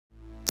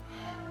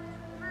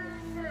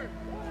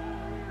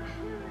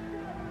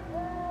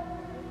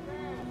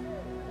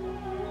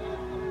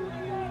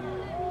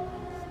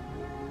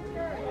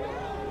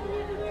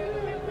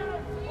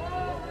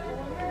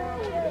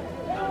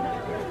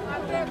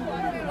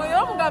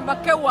agamba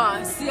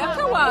kewansi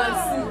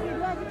akewansi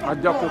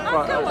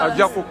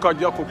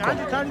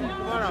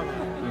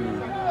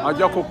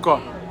ajja kukka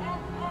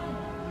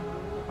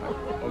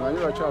omanyi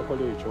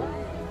bakyakola ekyo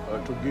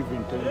to give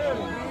intention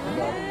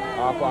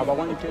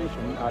abawa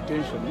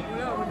attention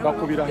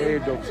bakubira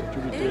head of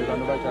security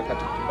bano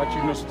bakati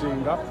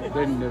bakinostinga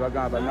then ne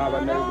bagamba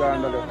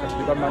n'abannayuganda kati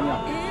tebamanya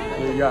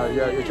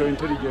ekyo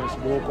intelligence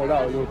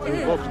bwokola you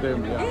provoke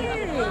them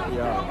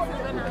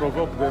you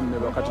provoke them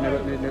kati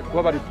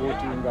kuba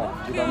baripotinga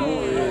tibano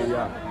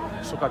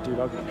so kati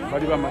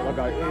bali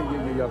bamaga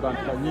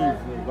abantu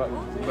banyivu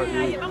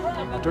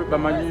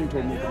bamanyi nti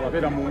omuntu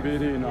abeera mu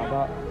mbeera eno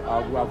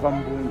ava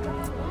mu buntu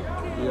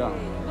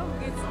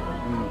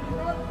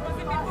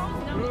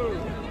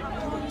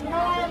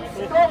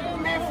Stop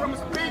me from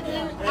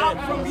speaking out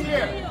from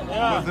here.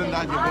 Wasn't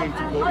that you're going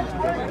to go into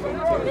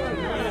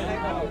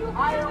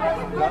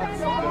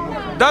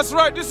the That's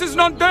right, this is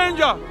not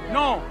danger.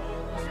 No.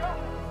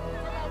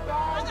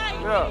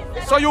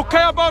 Yeah. So you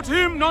care about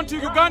him, not the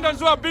Ugandans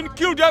who have been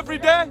killed every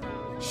day?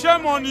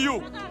 Shame on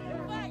you.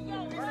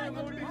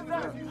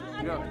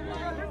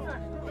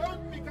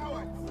 Don't be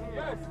cowards.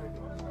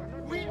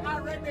 We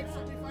are ready to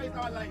sacrifice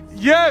our lives.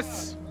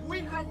 Yes. We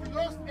have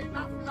lost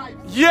enough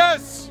lives.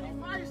 Yes.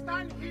 If I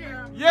stand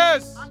here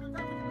Yes. and you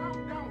tell me to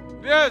calm down,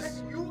 Yes.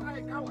 then you are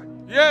a coward.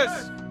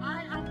 Yes.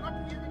 I am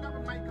not giving up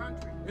on my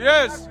country.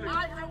 Yes.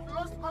 I have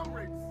lost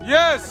comrades.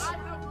 Yes. I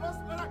have lost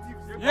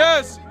relatives.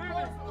 Yes.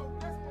 Because of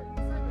despot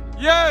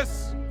Museveni.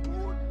 Yes.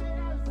 Who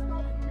dare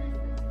stop me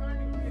from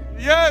standing here?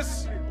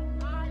 Yes.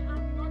 I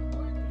am not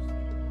going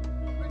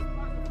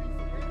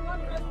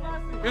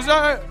to Is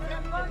that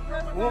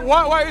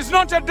why? It's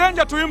not a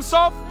danger to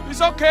himself.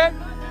 It's okay.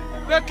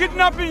 They're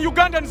kidnapping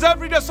Ugandans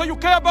every day, so you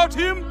care about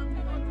him?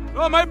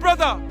 No, my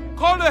brother,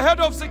 call the head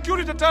of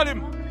security, tell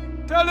him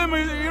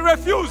he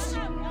refused.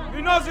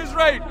 He knows he's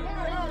right.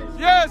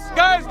 Yes,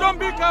 guys, don't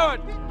be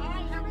coward.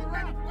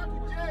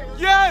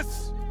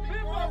 Yes.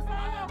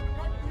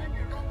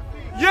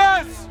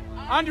 Yes.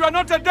 And you are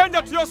not a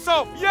danger to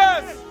yourself.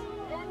 Yes.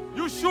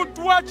 You should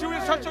watch you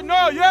in such a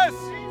no. Yes.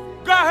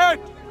 Go ahead.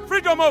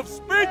 Freedom of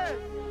speech.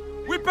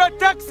 We pay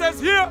taxes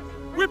here.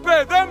 We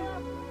pay them.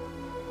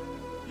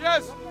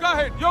 Yes. Go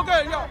ahead. You're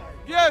good. Yeah.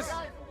 Yes.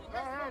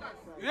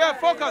 Yeah,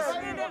 focus.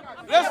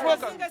 Let's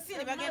focus.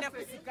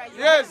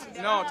 Yes.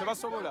 No,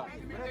 tebasobola.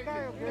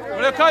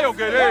 Let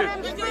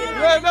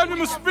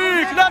him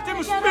speak. Let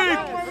him speak.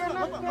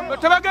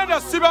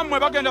 Tebagenda siba mwe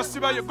bagenda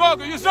siba ye. Go.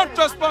 He's not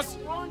trespass.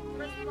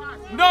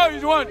 No,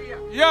 you want.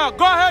 Yeah,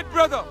 go ahead,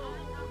 brother.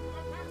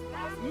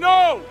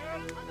 No.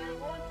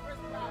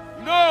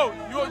 No.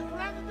 You.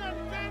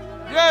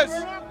 Yes.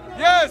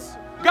 Yes.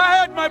 Go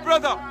ahead, my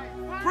brother.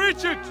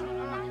 Preach it.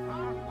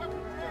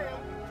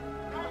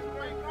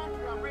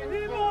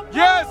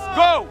 Yes,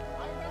 go.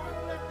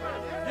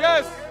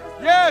 Yes,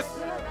 yes.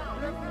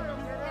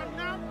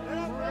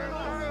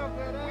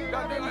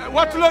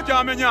 What law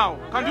now?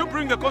 Can you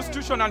bring the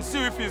constitution and see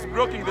if he's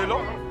breaking the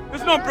law?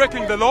 He's not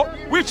breaking the law.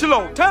 Which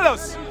law? Tell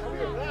us.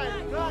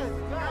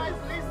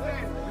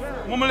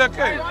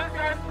 Mumuleke.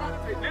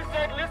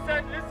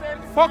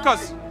 Listen.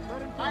 Focus.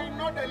 I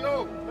know the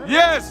law.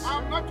 Yes.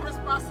 I'm not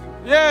trespassing.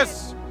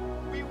 Yes.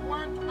 We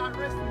want to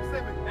arrest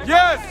Museveni.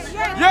 Yes.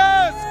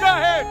 Yes. Go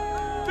ahead.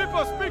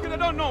 People speaking, they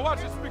don't know what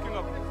he's speaking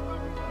of.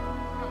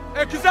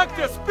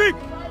 Exactly. Speak.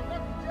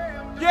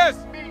 Yes.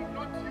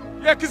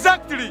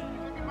 Exactly.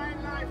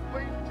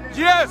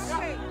 Yes.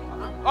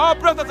 Our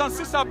brothers and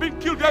sisters are being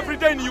killed every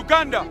day in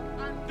Uganda.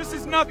 This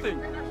is nothing.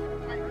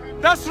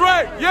 That's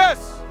right.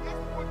 Yes.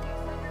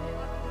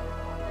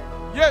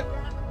 Yes.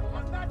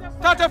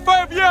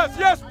 35 years.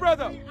 Yes,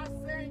 brother.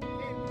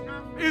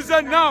 Is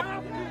enough.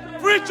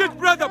 Preach it,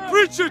 brother.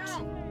 Preach it.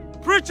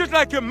 Preach it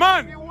like a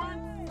man.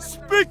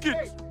 Speak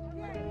it.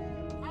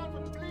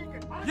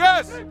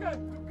 Yes.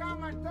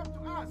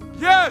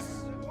 Yes.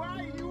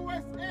 Why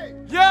U.S.A.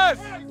 Yes.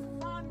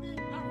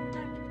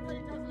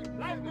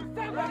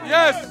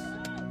 Yes.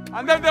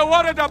 And then they're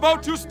worried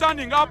about you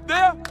standing up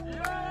there?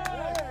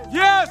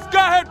 Yes. Go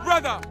ahead,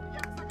 brother.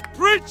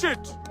 Preach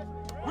it.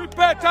 We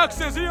pay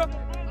taxes here.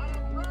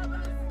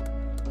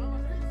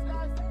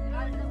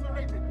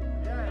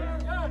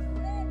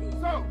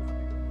 So,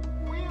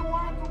 we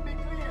want to be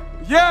clear.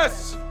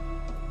 Yes.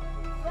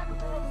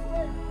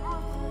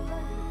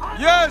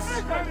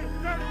 Yes.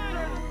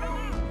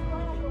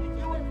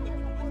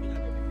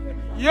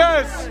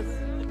 Yes.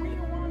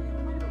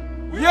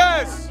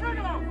 Yes.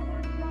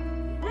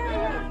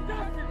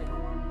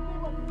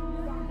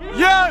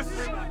 Yes.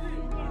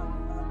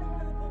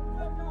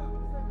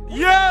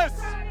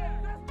 Yes.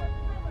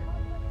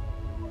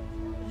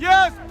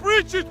 Yes.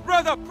 Preach it,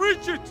 brother.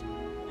 Preach it.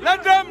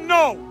 Let them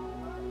know.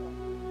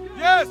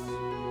 Yes.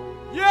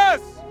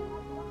 Yes.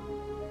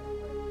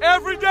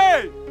 Every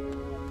day.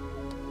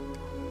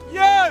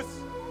 Yes.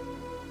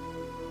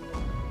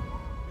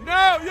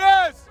 No,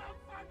 yes.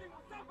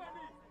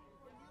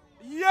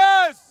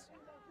 Yes.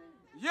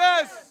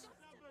 Yes.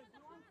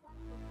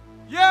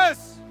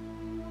 Yes.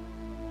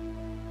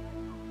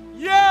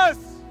 Yes.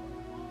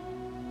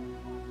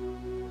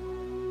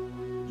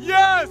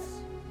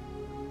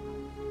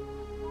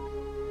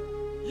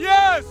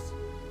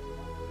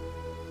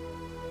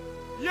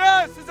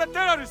 is a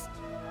terrorist.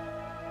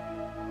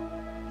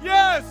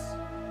 Yes.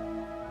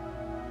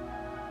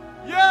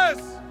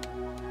 Yes.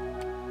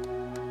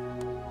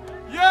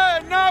 Yeah,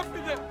 enough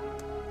with it.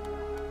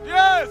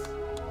 Yes.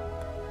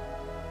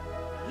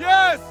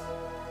 Yes.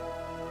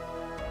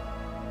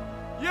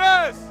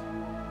 Yes.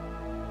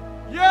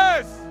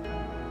 Yes.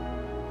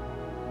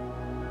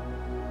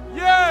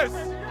 Yes.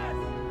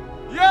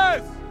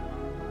 Yes.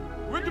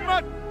 With the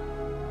mud.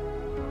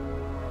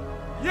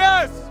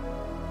 Yes.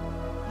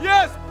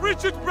 Yes.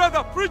 Preach it,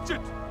 brother. Preach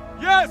it.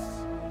 Yes.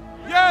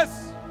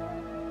 Yes.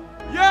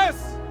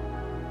 Yes.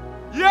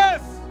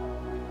 Yes.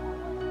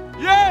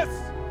 Yes.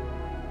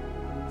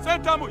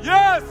 Sentamu.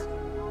 Yes.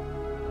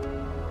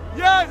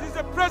 Yes. He's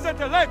a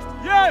president-elect.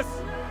 Yes.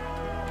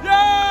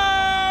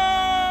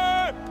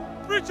 Yeah.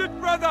 Preach it,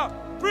 brother.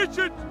 Preach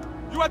it.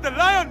 You are the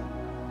lion.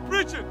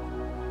 Preach it.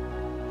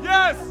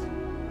 Yes.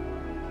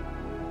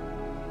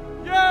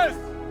 Yes.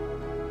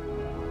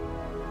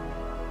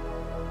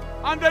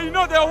 And they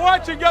know they're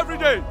watching every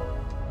day.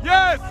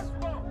 Yes.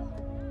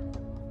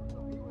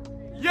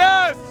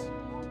 Yes.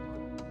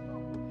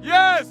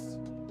 Yes.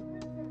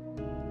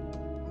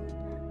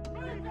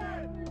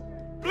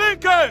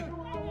 Blinken.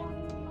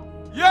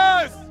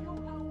 Yes.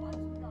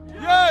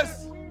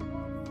 Yes.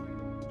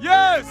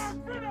 Yes.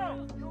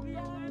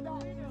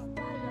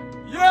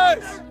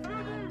 Yes.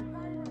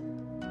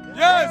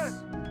 Yes.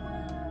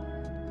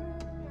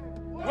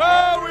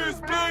 Where is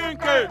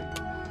Blinken?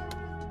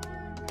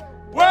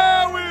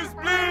 Where is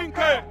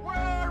Blinken?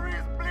 Where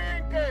is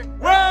Blinken?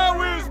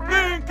 Where is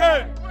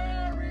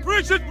Blinken?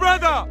 Preach it,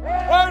 brother.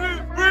 Where is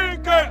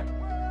Blinken?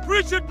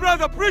 Preach it,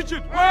 brother. Preach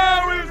it.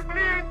 Where is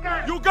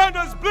Blinken?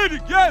 Uganda's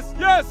bleeding? Yes,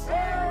 yes.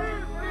 Where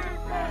is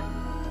Blinken?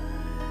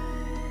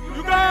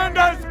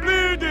 Uganda is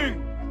bleeding.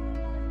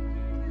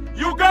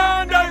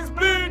 Uganda is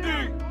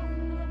bleeding.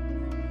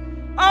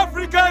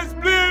 Africa is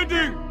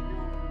bleeding.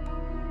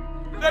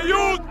 The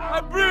youth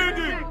are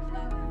bleeding.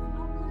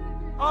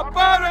 Our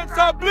parents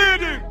are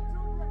bleeding.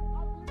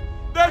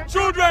 The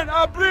children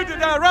are bleeding.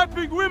 They are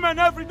raping women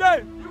every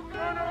day.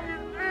 Uganda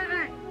is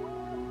bleeding.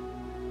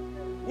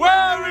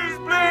 Where is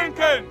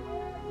Blinken?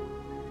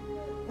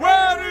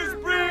 Where is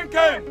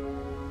Blinken?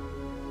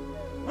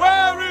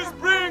 Where is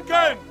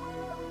Blinken?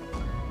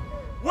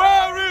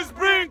 Where is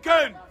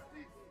Blinken?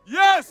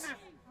 Yes.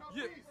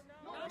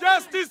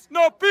 Justice,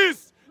 no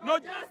peace. No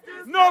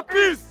justice, no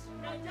peace.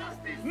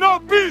 No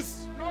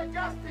peace. No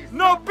justice.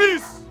 No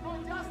peace. No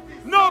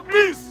justice. No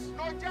peace.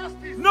 No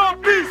justice. No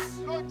peace.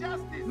 No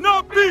justice.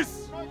 No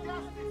peace. No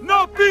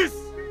No justice. peace.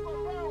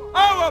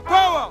 Our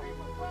power.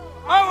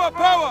 Our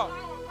power.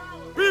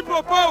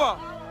 People power.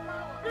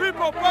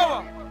 People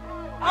power.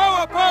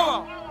 Our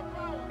power.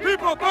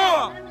 People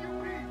power.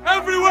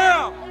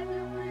 Everywhere.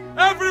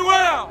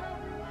 Everywhere.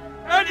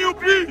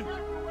 NUP.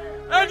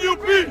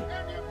 NUP.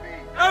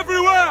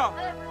 Everywhere.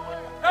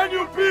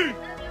 NUP.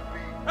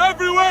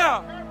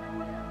 Everywhere.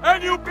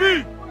 NUP.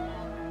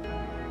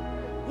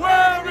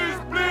 Where is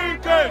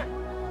Blinken?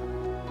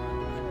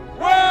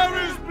 Where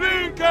is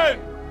Blinken?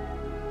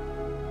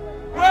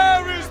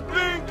 Where is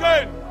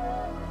Blinken?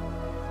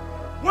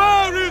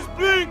 Where is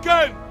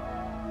Blinken?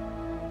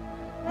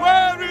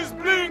 Where is Blinken? Where is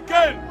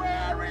Blinken?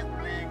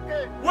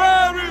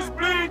 Where is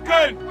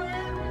Blinken?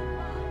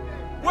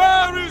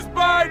 Where is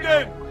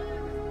Biden?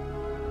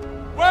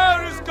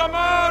 Where is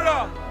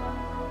Kamara?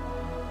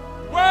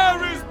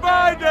 Where is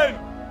Biden?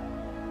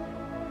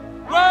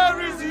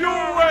 Where is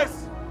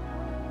U.S.?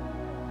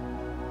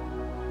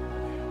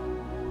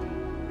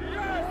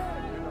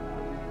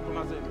 I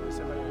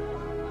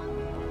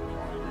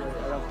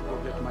have to go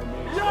get my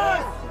mail.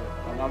 Yes!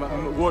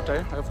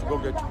 Water, I have to go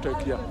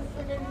take here.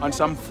 And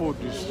some food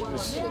is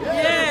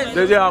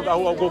Yes. yeah,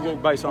 I'll go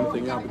buy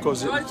something, yeah,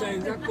 because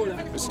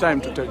it's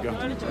time to take them.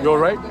 You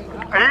alright?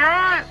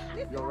 Yes!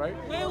 You alright?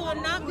 We will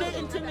not be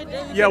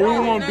intimidated. Yeah, we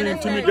won't be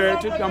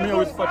intimidated. I'm here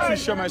with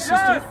Patricia, my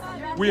sister.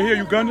 We're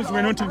here Ugandans,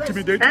 we're not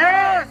intimidated.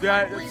 They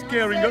are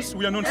scaring us,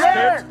 we are not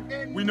scared.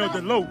 We know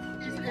the law.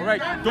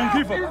 Alright, don't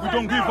give up. We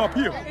don't give up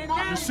here.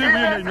 You see,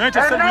 we're in the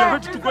United States, we are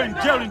ready to go in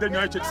jail in the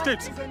United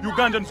States.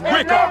 Ugandans,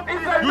 wake up.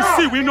 You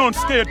see, we're not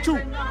scared too.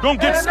 Don't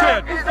get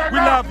scared. We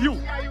love you.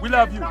 We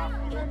love you.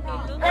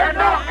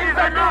 Enough is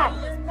enough!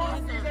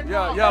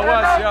 Yeah,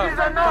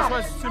 that's why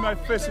you see my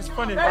face is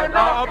funny.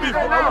 I'll be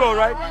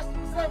alright.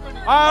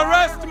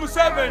 Arrest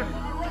Museveni!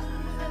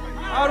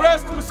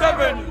 Arrest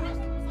Museveni!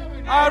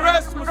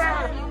 Arrest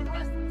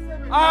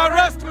Museveni!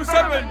 Arrest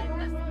Museveni!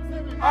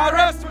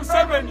 Arrest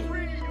Museveni!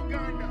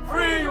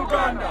 Free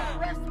Uganda!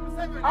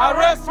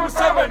 Arrest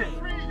Museveni!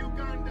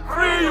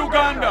 Free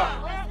Uganda!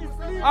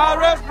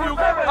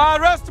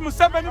 Arrest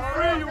Museveni!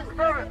 Free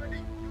Uganda!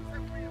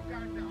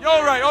 You're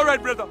all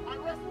right, brother.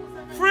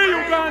 Free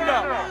Uganda!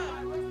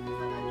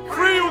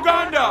 Free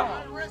Uganda!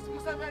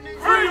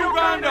 Free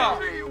Uganda!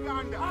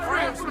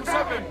 Free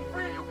Museveni!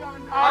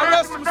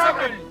 Arrest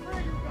Museveni!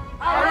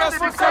 Arrest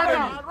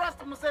Museveni!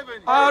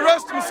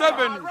 Arrest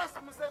Museveni!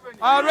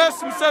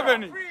 Arrest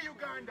Museveni!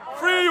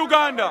 Free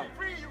Uganda!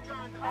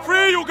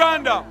 Free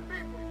Uganda!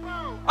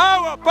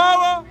 Our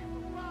power!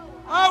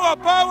 Our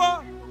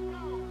power!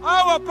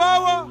 Our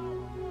power,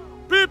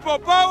 people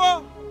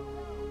power,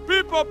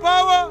 people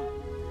power,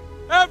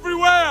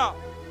 everywhere,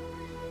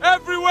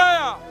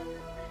 everywhere,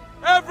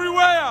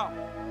 everywhere.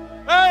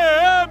 Hey,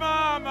 hey,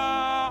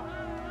 mama.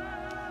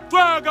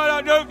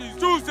 Twagala Davis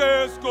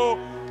Susesko.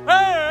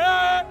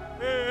 Hey,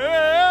 hey,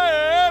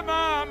 hey,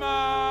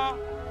 mama.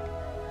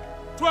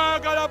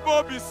 Twagala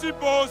Bobby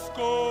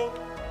Sibosco.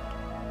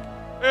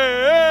 Hey,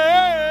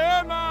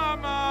 hey,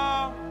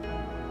 mama.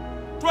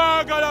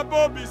 Twagala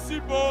Bobby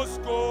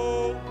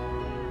Sibosco.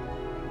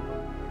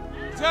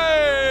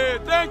 Say,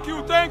 thank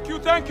you,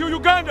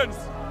 Ugandans.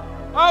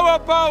 Our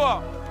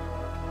power.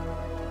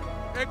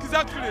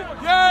 Exactly.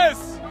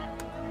 Yes.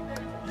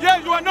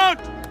 Yes, you are not.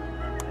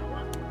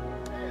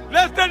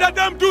 Let's let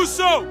them do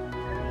so.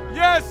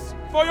 Yes,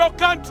 for your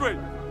country.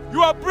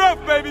 You are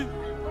brave, baby.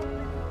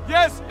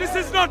 Yes, this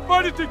is not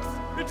politics.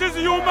 It is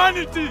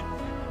humanity.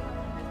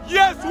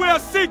 Yes, we are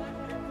sick.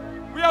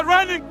 We are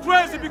running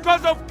crazy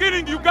because of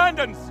killing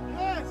Ugandans.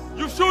 Yes.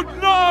 You should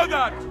know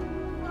that.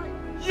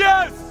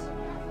 Yes.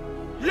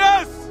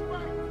 Yes.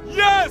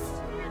 Yes.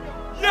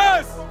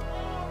 Yes.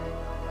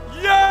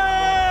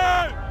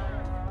 Yeah.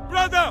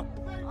 Brother,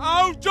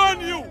 I'll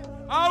join you.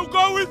 I'll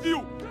go with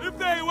you. If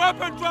they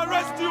happen to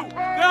arrest you,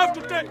 they have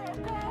to take.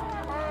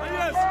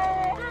 Yes.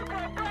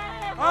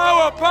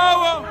 Our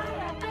power.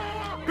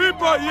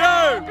 People,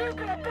 yeah.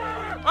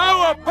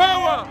 Our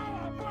power.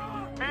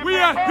 We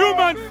are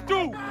humans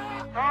too.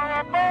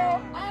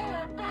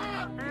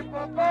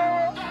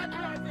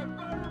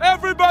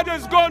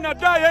 Everybody's gonna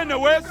die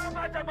anyways.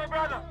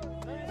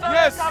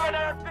 Yes. Come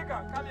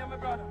here, my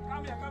brother.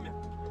 Come here.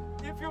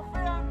 If you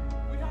fear,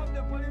 we have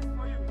the police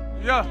for you.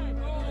 Yeah.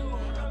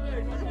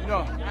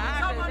 Yeah.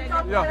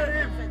 Yeah.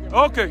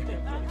 Okay.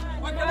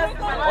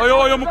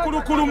 Oyo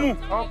mukuru.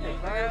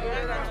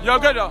 Yeah,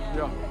 get up.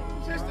 Yeah.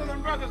 Sisters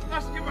and brothers,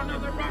 let's give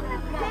another round of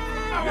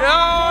applause.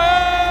 Yeah.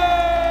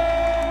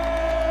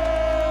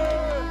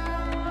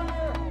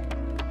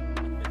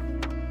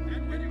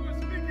 And when he was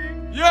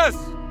speaking, Yes.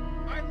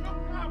 I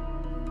looked up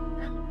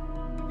and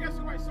guess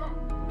who I saw?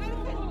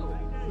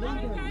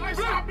 I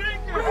saw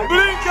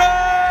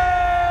Blinken!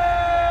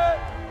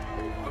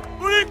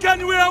 Blinken,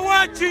 we are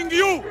watching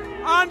you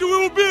and we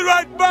will be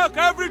right back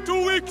every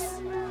 2 weeks.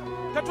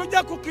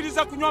 Tatuja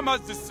kukiriza kunywa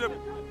mazi sebo.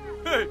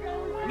 Hey,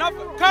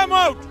 come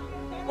out.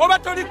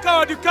 Obatoli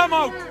coward, come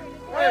out.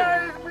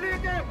 Where is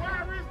Blinken?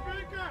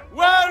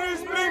 Where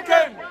is Blinken? Where is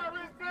Blinken?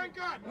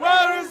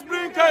 Where is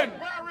Blinken?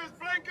 Where is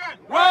Blinken?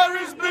 Where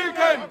is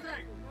Blinken?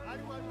 Okay.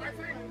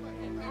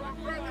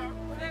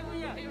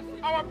 I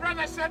think our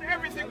brother said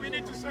everything we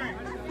need to say.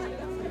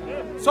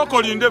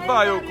 Sokoli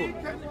ndefa yoko.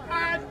 Can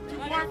add to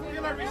what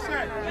Hillary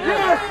said.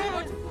 Yes.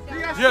 He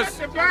has Yes.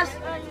 said the best.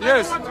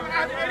 Yes. I don't want to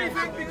add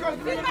anything because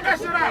we will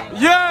mess it up.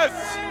 Yes.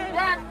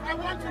 But I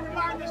want to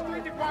remind the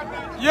State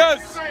Department.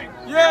 Yes. Number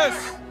Yes.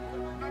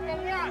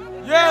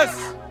 one. Yes.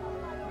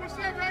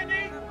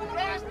 Museveni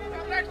lost the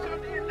election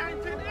in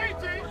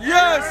 1980.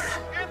 Yes.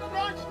 And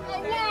launched a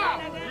war.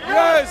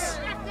 Yes.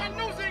 After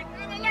losing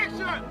an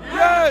election.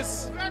 Yes.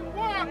 That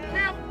war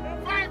killed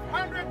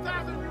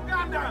 500,000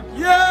 Ugandans.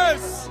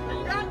 Yes.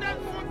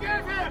 Ugandans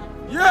forgave him.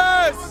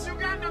 Yes. Because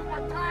Ugandans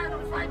were tired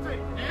of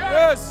fighting.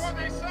 Yes. So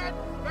they said,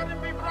 let him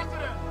be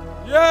president.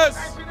 Yes.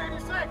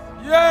 1986.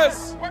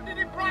 Yes. What did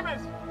he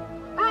promise?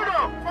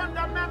 Freedom.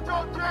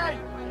 Fundamental J.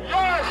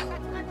 Yes.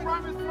 He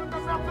promised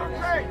fundamental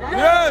J.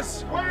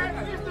 Yes.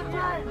 Where is the J?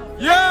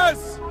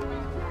 Yes.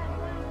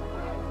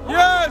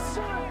 Yes.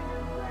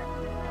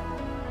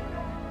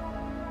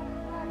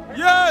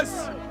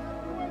 Yes.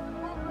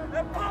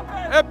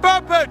 A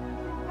puppet.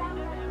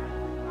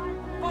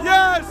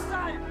 Yes.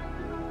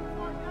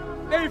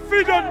 They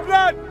feed on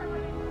blood.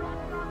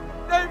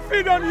 They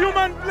feed on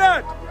human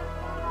blood.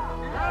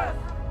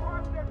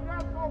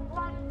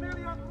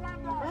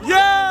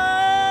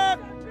 Yeah.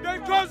 They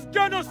cause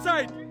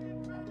genocide.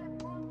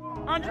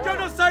 And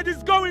genocide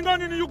is going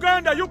on in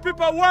Uganda. You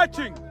people are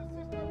watching.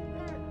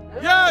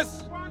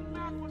 Yes.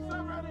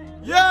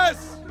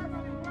 Yes.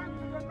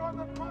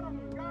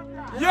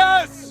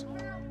 Yes.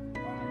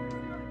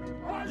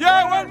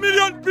 Yeah, 1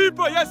 million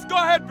people. Yes, go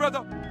ahead,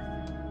 brother.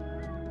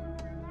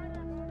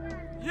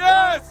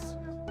 Yes.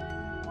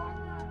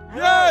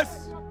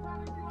 Yes.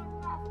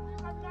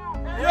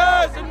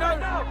 Yes,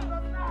 enough.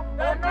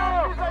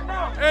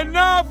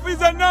 Enough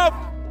is enough.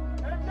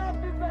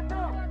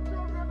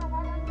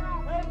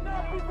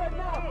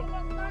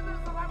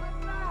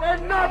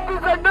 Enough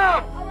is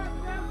enough!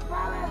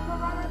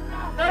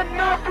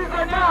 Enough is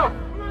enough!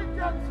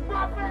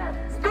 Stop it!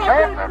 Stop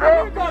it,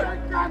 Blinken!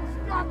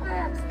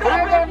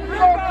 Stop it,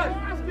 Blinken!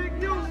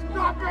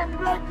 Stop it,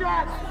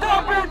 Blinken!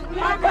 Stop it,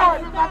 Blinken!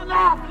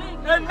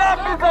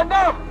 Enough is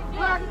enough!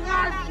 Black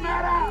lives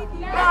matter!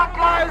 Black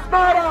lives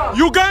matter!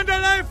 Uganda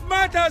life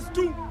matters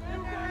too.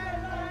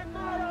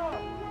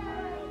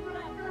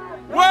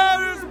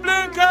 Where is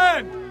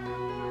Blinken?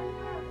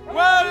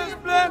 Where is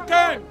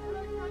Blinken?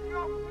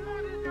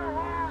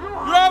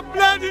 You have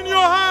blood in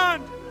your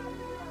hand.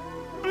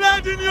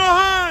 Blood in your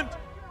hand.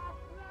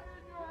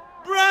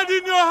 Blood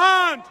in your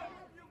hand.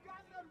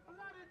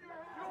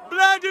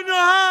 blood in your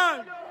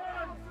hand.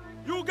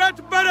 You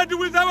get buried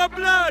with our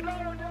blood.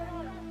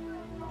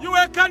 You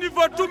are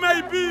carnivore too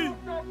may be.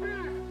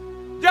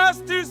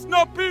 Justice,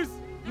 no peace.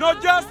 No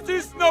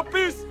justice, no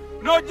peace.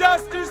 No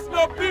justice,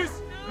 no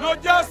peace. No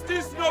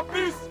justice, no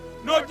peace.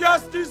 No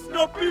justice,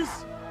 no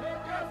peace.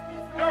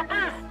 No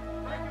peace.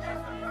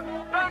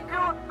 Thank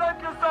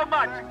you so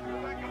much.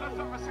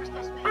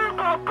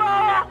 People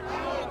power.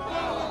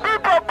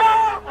 People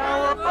power.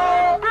 Our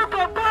power.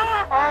 People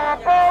power. Our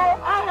power.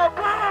 Our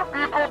power.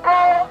 People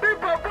power.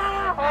 People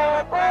power.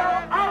 Our power.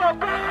 Our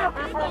power.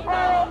 People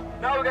power.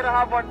 Now we're gonna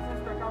have one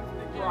sister come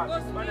speak to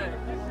us.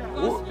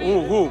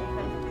 Who?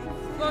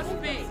 Go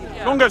speak.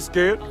 Yeah. Don't get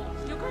scared.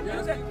 You can do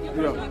that.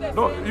 Yeah.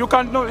 No, you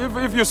can't. No,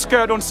 if you're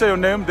scared, don't say your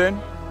name then.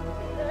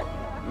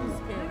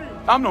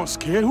 I'm not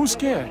scared. Who's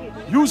scared?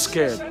 You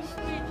scared. We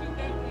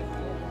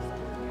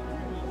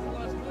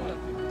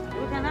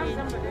can have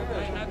somebody.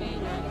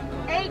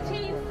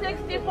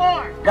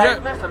 1864. Yeah.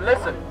 Guys,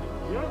 listen.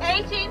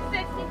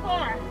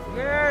 1864.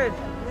 Yes.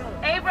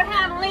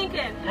 Abraham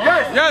Lincoln.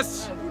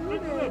 Yes.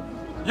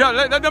 Yeah,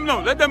 let them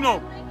know. Let them know.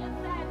 Lincoln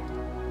said,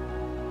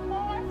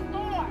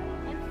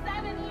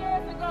 407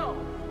 years ago,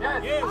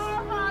 Yes.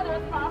 our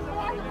fathers fought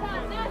forth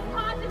upon this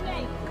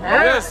continent.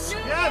 Yes.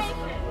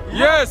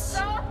 Yes.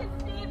 So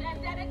conceived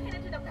and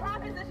dedicated to the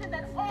proposition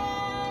that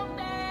all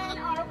men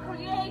are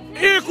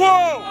created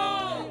Equal.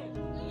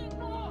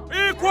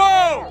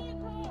 Equal.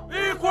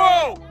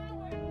 Equal.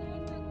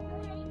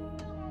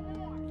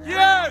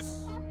 Yes.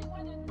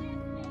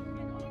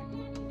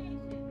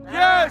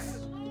 Yes.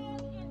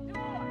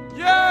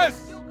 Yes.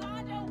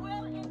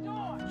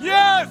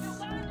 Yes.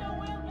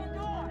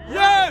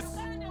 Yes.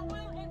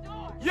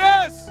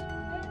 Yes.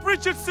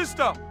 Preach it,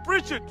 sister.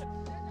 Preach it.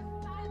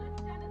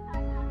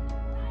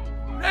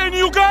 In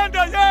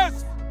Uganda,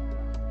 yes.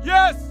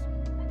 Yes.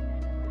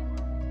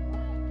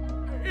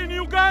 In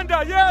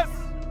Uganda, yes.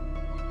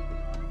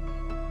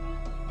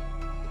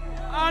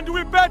 And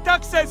we pay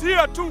taxes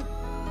here too.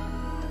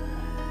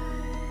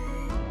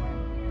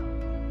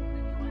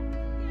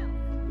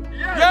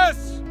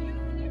 Yes.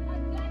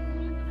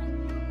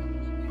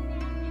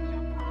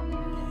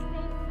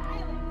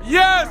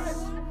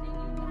 Yes.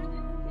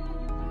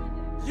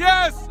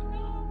 Yes.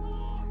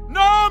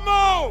 No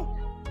more.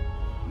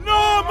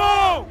 No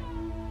more.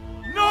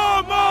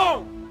 No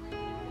more.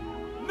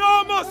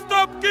 No more.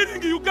 Stop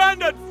killing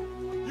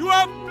Ugandans. You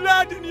have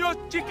blood in your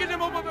chicken.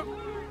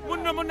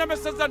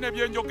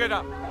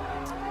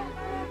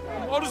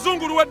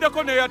 Oluzungu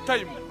luweddeko ne ya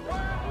time.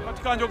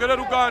 Kati kanjogera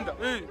Luganda.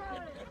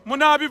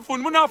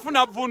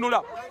 Munafuna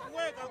vunula.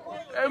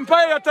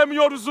 Empire ya time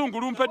y'oluzungu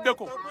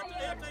lumpeddeko.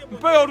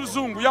 Mpe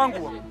y'oluzungu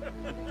yanguwa.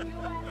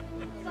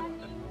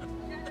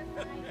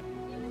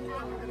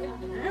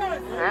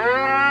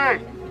 Hey.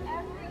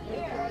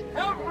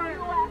 Every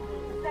U.S.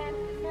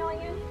 spends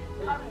millions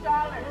of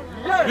dollars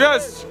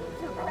Yes. to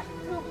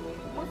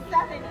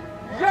Museveni.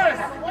 Yes.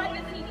 What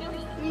does he do?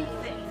 He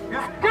eats it.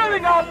 He's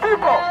killing our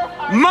people.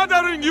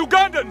 Murdering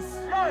Ugandans.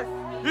 Yes.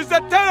 He's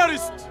a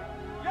terrorist.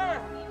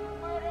 Yes. He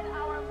murdered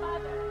our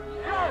mother.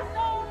 Yes.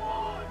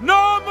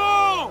 No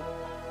more.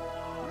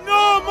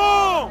 No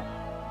more.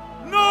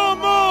 No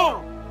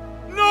more.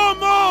 No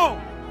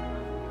more.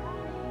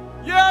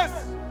 Yes.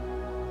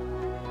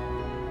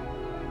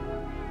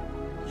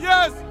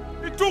 Yes.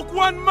 It took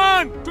one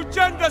man to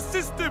change the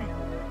system.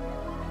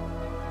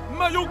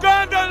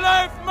 Ugandan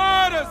life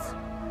matters.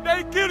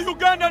 They kill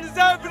Ugandans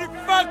every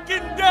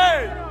fucking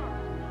day.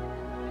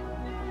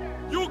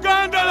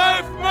 Uganda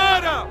life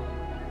matter.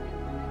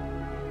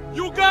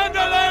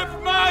 Uganda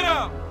life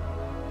matter.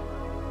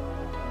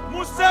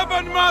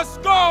 Museveni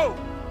must go.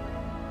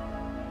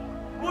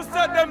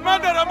 The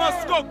murderer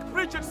must go.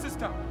 Preach it,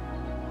 sister.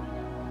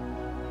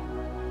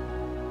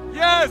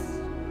 Yes.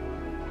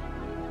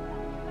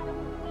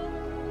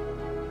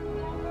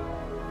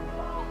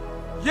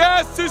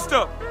 Yes,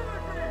 sister.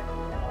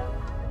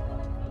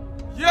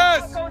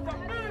 Yes.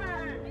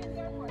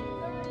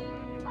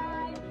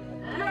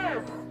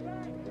 Yes.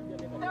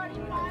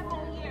 35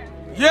 whole years.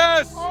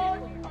 Yes. A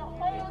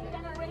whole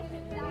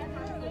generation died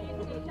from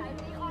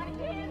HIV on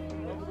his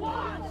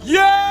watch.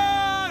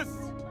 Yes.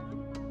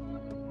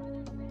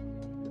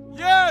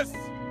 Yes.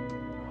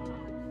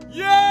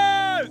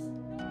 Yes.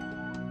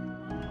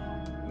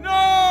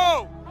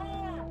 No.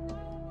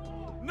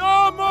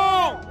 No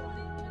more.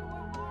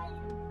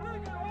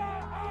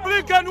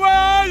 Blinken, where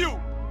are you?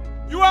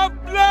 You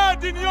have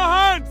blood in your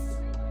hands.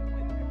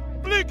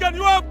 Blinken,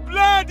 you have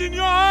blood in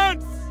your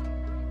hands.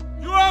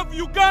 You have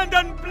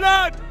Ugandan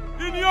blood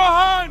in your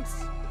hands.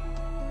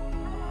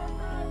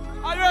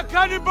 Are you a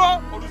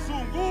cannibal?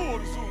 Oluzungu,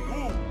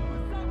 oluzungu.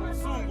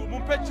 Oluzungu,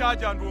 mumpe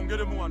charge and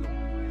wongere muano.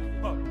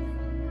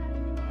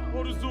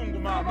 Oluzungu,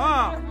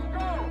 mama.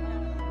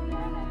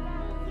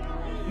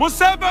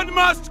 Museveni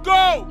must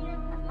go.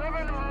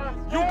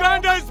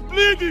 Uganda is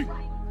bleeding.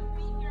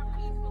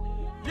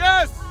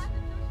 Yes.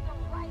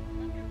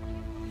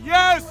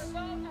 Yes.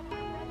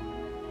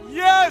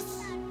 Yes.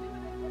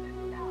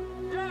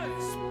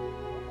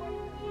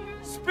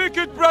 Speak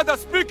it, brother.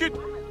 Speak it.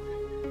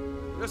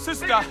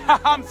 Sister,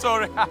 I'm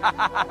sorry.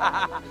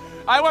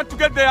 I want to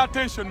get their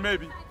attention,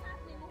 maybe.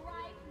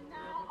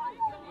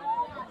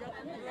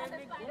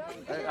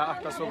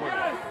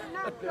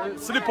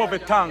 Slip of a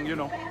tongue, you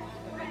know.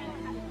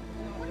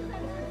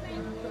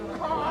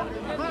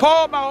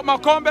 Paul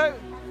Makombe.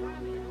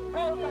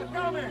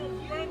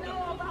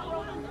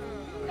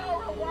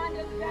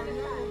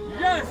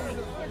 Yes.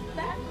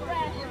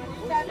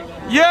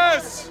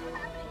 Yes.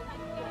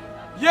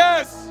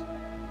 Yes.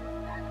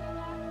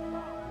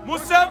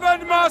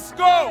 Museveni must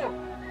go.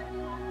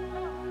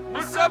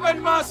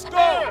 Museveni must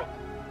go.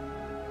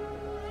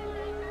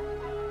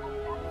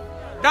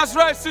 That's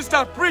right,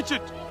 sister. Preach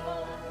it.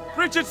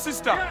 Preach it,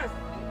 sister. We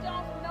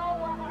don't know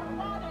where our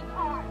fathers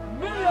are.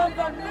 Millions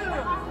and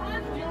millions. Our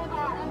husbands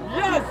are.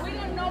 Yes. We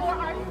don't know where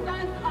our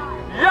sons are.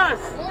 Yes.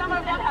 Some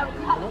of them have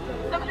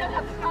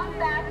come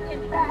back in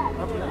bed.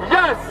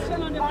 Yes.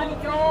 On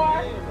your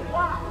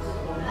watch.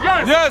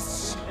 Yes.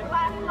 Yes.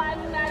 Black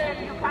Lives Matter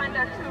in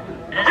Uganda too.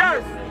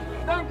 Yes.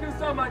 Thank you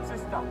so much,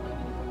 sister.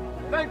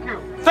 Thank you.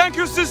 Thank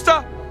you,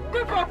 sister.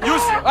 You,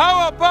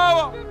 our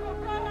power.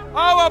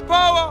 Our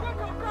power.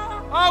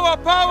 Our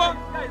power.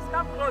 Guys,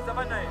 come closer,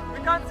 Vanai. We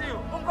can't see you.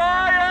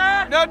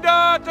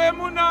 Dada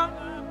temuna.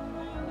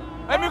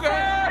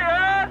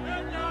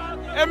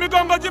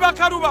 Emigongo jiba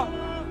karuba.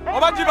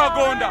 Oba jiba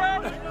gonda.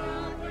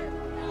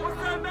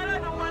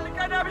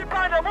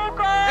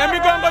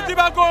 Emigongo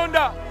jiba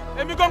gonda.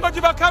 Emigongo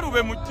jiba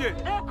karube mutye.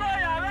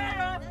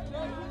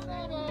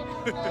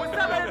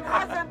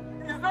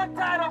 He's not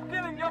tired of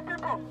killing your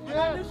people.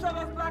 Yes. You show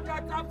us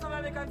placards up so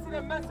that they can see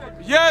the message.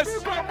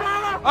 Yes.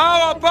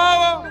 Our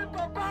power.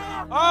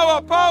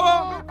 Our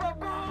power.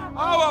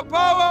 Our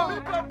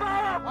power.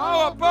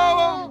 Our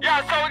power.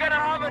 Yeah, so we're going to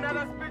have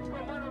another speech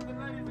from one of the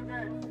ladies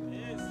again.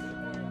 Yes.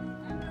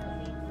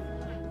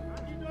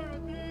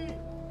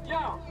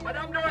 Yeah,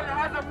 Madame Doyle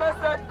has a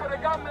message to the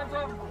government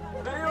of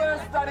the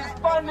U.S. that is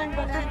funding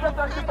the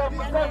dictatorship of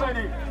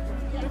Museveni.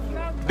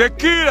 The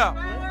killer.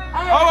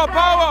 Our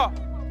power.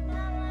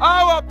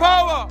 Our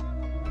power.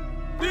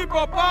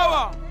 People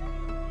power.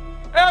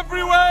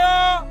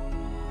 Everywhere.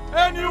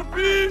 NUP.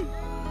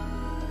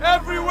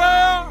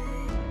 Everywhere.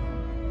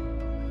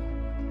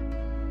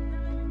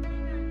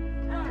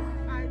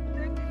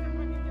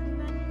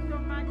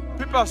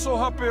 People are so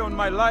happy on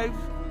my life.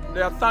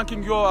 They are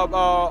thanking you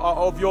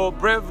of your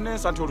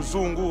braveness and your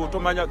zungu.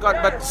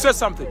 God, but say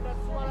something.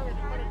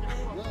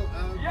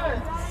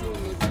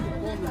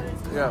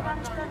 Yeah.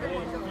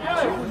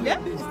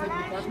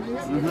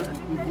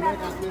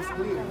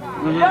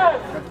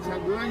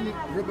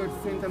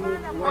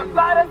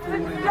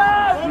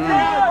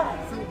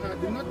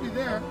 Do not be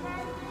there.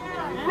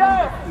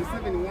 The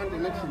 71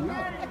 election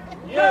now.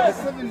 Yes.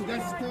 The 7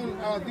 just stole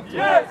our victory.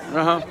 Yes.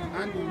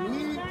 And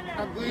we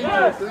are going to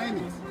reclaim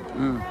it.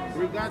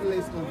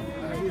 Regardless of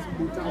his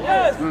brutality.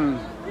 Yes.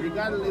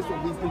 Regardless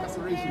of his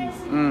incarcerations.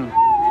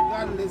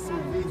 Regardless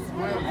of his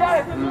violence.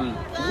 Yes.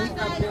 We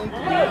are going to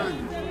demand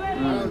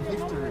our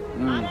victory.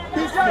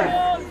 Peacefully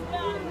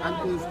and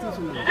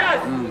constitutionally. Yes.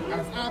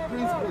 As our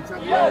principal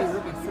Chagulanyi Yes.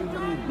 Robert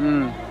Sentamu,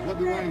 what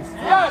we want is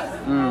Yes.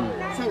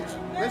 So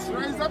let's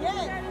rise up and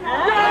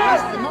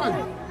let's demand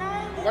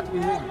what we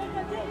want.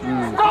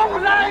 Stop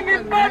lying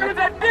in bed with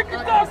the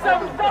dictator.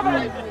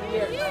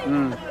 Yes.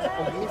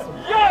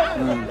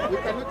 We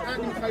cannot add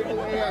in 5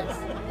 more years of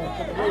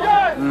cooperation.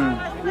 Yes.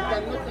 We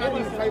cannot add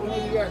in 5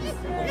 more years of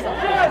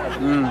support.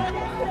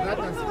 That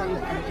has come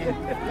to an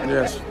end.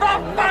 Yes.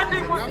 Stop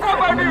funding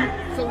Museveni.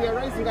 So we are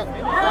rising up.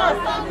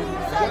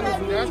 Ugandans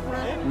in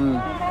diaspora,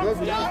 those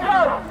in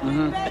Africa,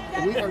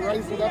 we are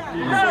rising up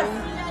and saying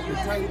the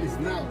time is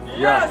now.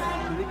 Yeah.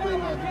 To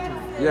reclaim our victory.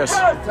 Yes. The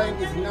time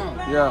is now.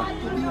 Yeah.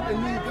 To build a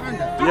new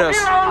Uganda. Yes.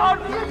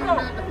 Uganda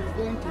that is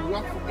going to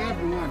work for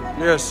everyone.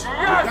 Yes.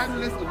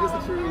 Regardless of your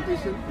sexual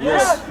orientation.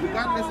 Yes.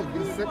 Regardless of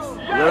your sex.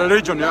 Your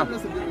religion, yeah.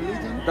 Regardless of your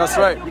religion. That's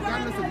right.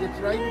 Regardless of your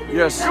tribe.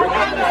 Yes.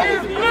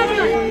 Regardless of your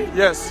religion.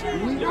 Yes. We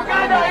are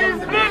Uganda is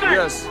bleeding.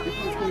 Yes.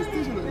 because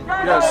constitutionally,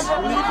 Yes. we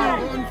are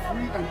born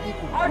free and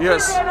equal.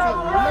 Yes. So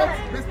let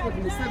despot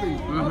Museveni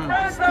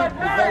stop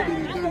dividing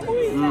Uganda.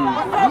 We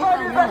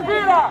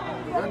are one,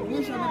 and we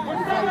shall not be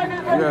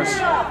divided. Yes.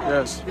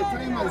 Yes. The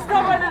time has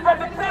come to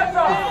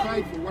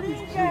fight for what is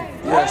true.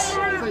 Yes. So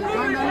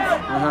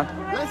Ugandans,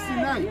 let's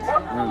unite.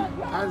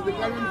 As the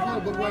current Paul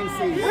Bogwan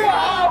says,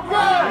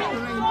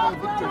 reclaim our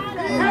victory.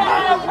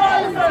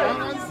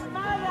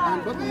 And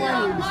Bogwan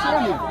will be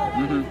sworn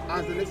in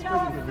as the next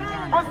president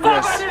of Uganda.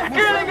 Yes.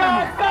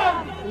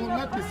 Will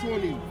not be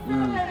sworn in. When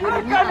we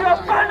Because you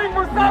are funding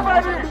we shall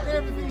Museveni. do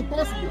everything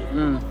possible to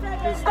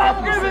Stop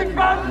giving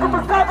guns to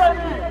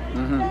Museveni.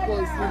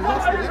 because he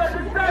lost the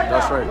election.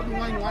 That's right.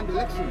 Bogwan won the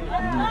election. And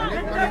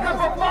everyone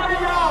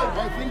knows.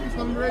 I think it's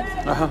comrades.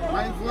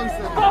 My influence.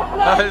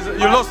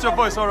 You lost your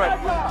voice, all right.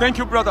 Thank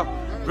you, brother.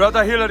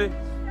 Brother Hillary.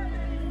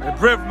 A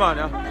brave man,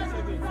 yeah.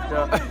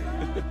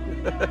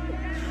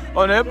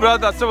 On a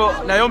brother,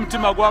 so Naomi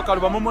Timagwaka,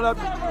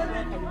 Bamulabi.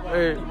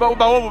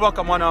 Bawo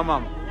baka mwana wa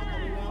mama.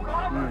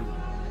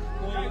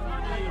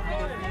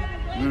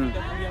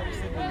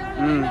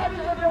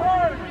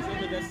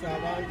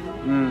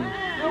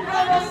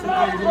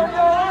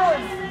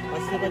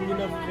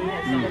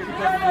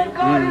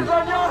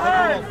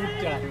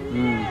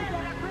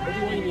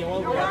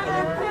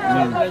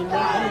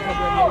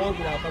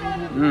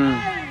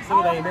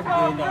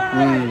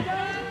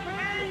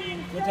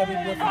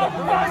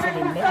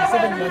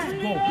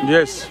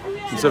 Yes,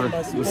 the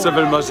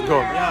seven must go.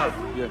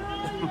 Yeah.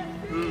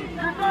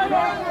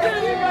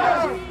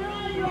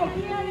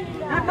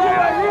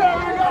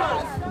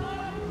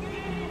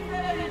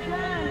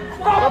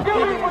 Stop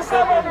killing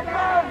Museveni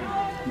again!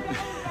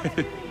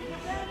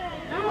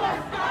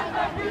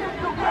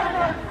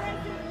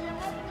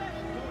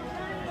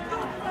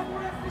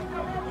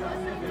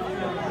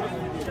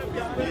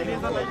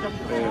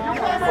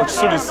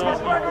 Okisulisa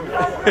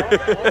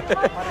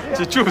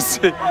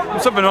kikyuse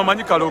Museveni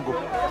wamanyi kalogo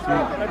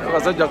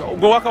abasajja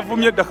gwe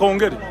wakavumye edda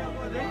kawongere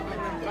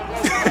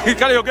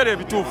kale yogere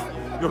ebituufu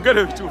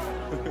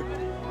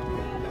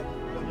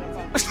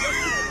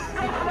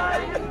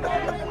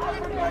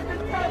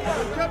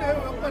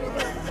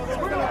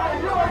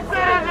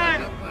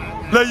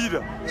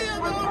Laira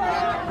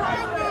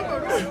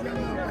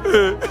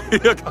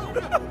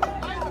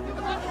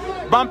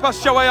bampa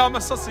shawa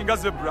y'amasasi nga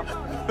zebra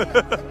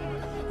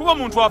kuba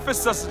muntu afa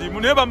essasi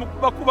limu naye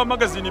bakuba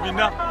magazini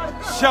bina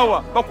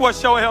shawa bakuwa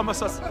shawa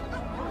y'amasasi.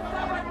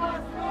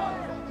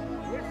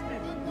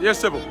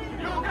 Yes sebo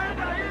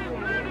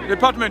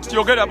department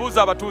yogera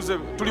abuuza abatuuze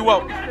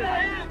tuliwa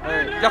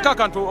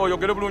yakaka ntu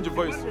oyogere bulungi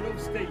voice.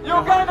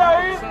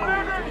 Uganda is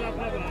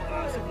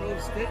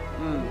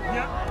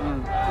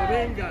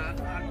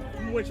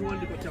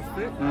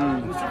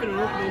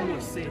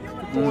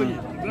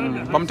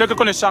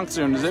bamuteekeko ne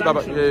sanctions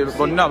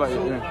bonna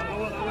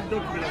So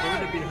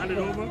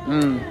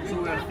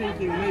we are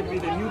thinking maybe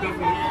the new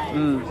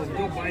government of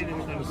Joe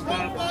Biden can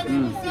start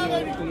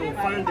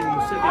funding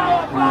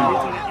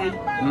Museveni aid.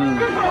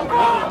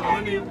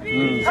 Money.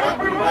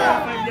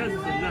 5 years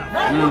is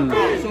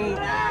enough. So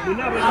we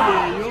never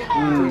need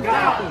to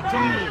get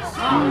continuous.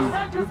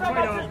 We've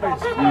tried our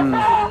best. For the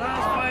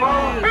last 5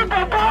 years we've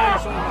been trying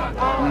so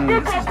hard. This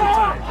is the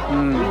time.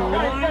 We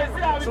won,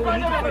 so we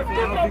need to fight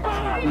for our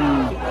victory. So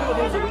all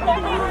those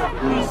around the world,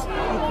 please,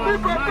 you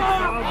can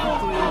march for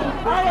our victory.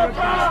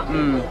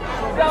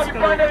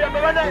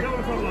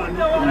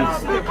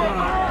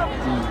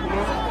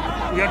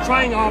 We are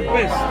trying our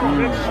best to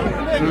make sure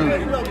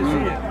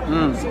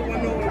so we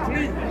know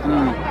clean.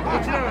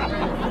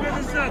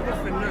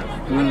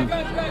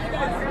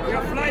 We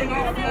are flying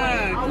our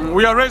flag.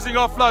 We are raising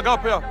our flag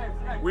up here.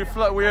 We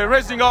are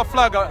raising our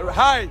flag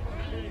high.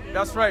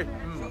 That's right.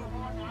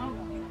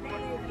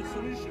 The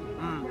solution.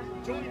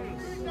 Join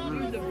us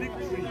in the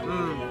victory.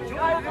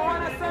 Guys, you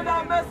want to send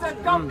our message?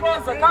 Come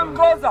closer,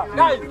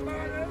 guys.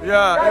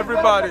 Yeah,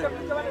 everybody.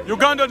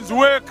 Ugandans,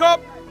 wake up.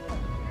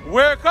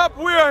 Wake up,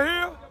 we are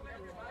here.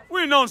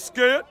 We're not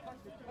scared.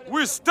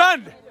 We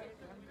stand.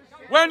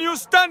 When you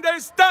stand, they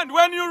stand.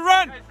 When you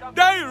run,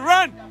 they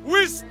run.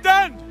 We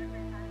stand.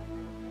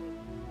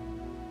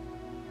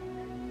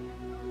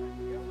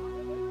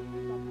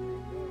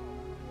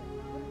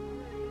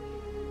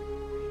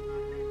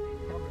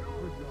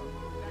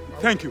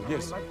 Thank you,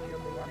 yes.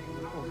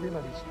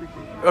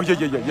 Oh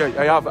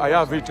yeah. I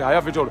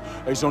have it all.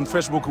 It's on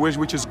Facebook,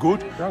 which is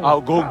good.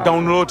 I'll go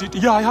download it.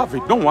 Yeah, I have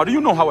it. Don't worry.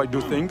 You know how I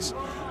do things.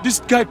 This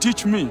guy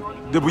teach me.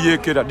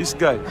 This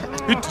guy.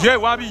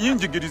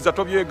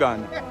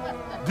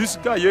 This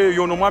guy,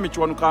 you know, mami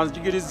chwanu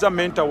kanjigiriza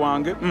mentor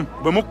wange.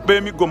 Bemukube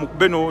emigo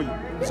mukube noyo.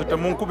 Sete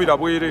munkubira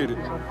bwerere.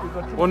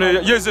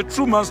 He is a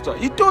true master.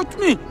 He taught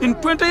me in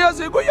 20 years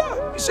ago.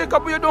 Yeah,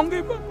 Sekabuye don't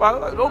give up.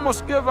 I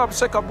almost gave up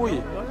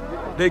Sekabuye.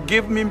 They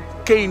gave me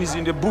canes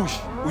in the bush.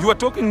 You are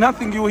talking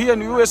nothing. You here in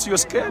the U.S. You're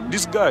scared.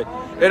 This guy.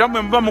 Era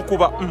memba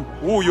mukuba.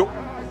 Uyo.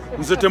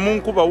 Nzete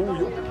munkuba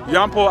uyo.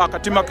 Yampo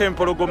akatima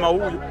kempologoma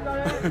uyo.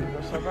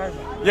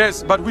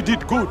 Yes, but we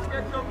did good.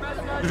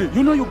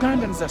 You know,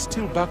 Ugandans are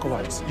still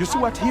backwards. You see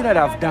what Hillary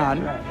have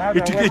done?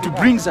 It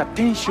brings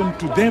attention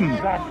to them.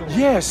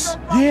 Yes,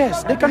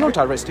 they cannot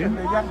arrest him.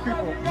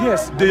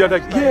 Yes, they are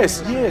like,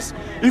 yes.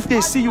 If they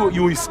see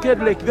you scared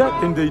like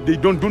that, then they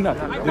don't do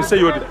nothing. They say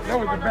you're That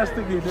was the best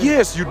thing you did.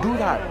 yes, you do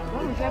that.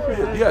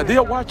 Yeah, they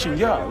are watching.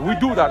 Yeah, we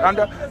do that,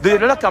 and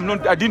they're like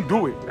I didn't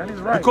do it. That is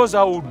right. Because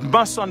I would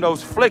mass and I would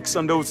flex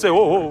and they would say,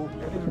 oh.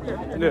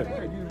 Yeah.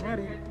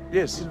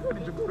 Yes. He's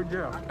ready to go to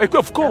jail.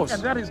 Of course.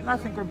 And that is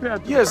nothing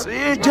compared to Yes,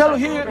 jail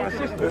here,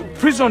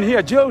 prison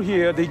here, jail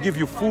here, they give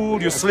you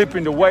food, you sleep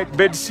in the white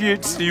bed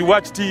sheets, you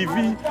watch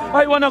TV.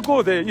 I want to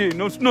go there, yeah,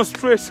 no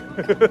stress.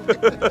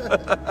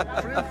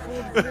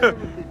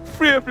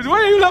 Free everything. Why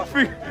are you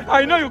laughing?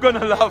 I know you're going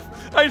to laugh.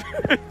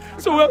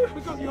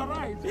 because you're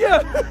right.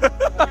 Yeah.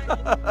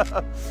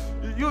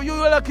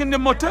 You're like in the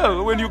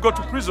motel when you go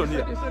to prison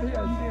here. They said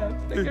here,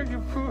 they give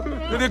you food.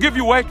 They give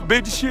you white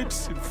bed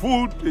sheets,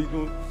 food, you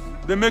know.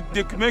 They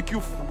make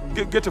you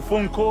get a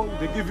phone call.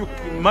 They give you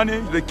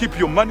money. They keep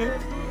your money.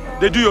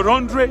 They do your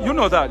laundry. You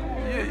know that.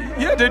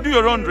 Yeah, they do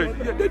your laundry.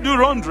 Yeah, they do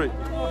laundry.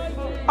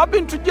 I've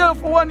been to jail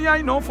for 1 year,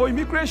 I know, for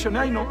immigration,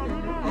 I know.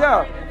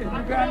 Yeah. In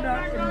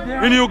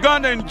Uganda, In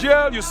Uganda, in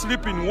jail, you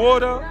sleep in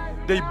water.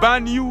 They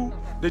ban you.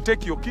 They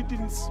take your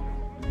kidneys,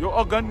 your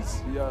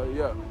organs.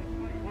 Yeah.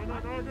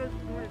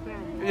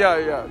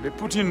 They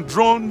put in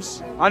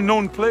drones,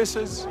 unknown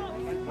places.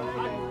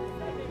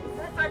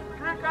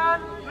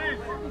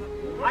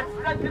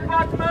 Assistant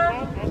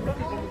Department.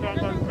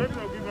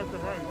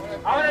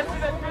 I want to see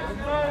the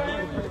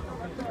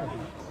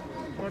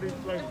But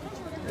it's like,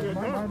 you're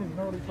done.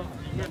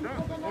 You're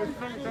done. Oh, it's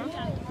not done?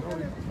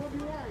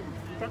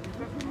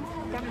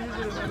 Can you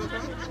use it another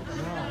time?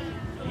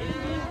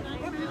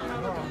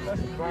 No,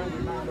 that's buying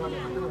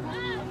 $9 doing.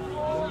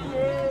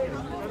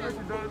 Unless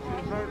you don't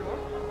ignore it.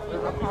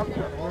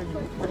 After when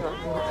you pay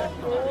for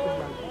extra,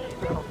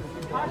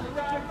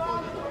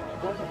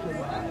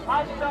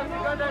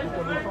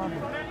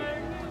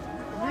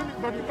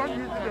 but you can't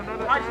use it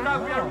another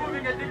time. we are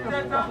moving a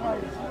dictator.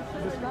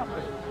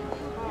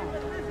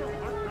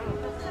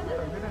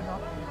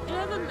 You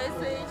have a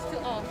message to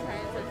all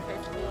friends and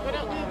Facebook.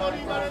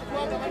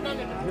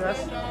 Yes,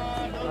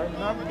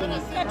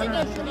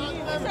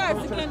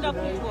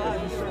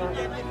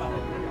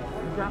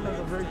 Ugandans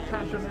are very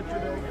passionate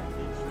today,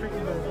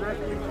 speaking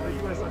directly to the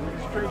U.S.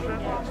 administration.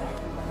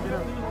 You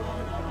know,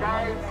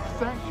 guys,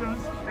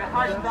 sanctions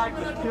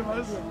against the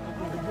killers,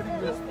 beginning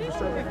with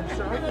Museveni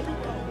himself.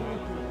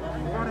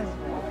 Wanting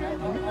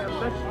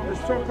the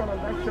so-called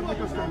election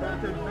because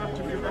conducted not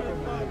to be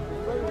recognized.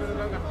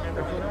 And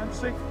the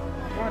forensic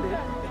audit,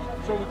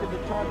 so we can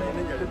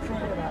determine the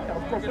truth of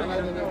course, I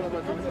don't know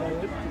about the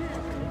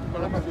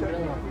but I must tell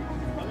you.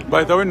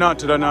 By the way, not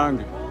to the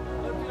Nang.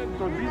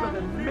 So these are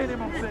the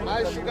minimum things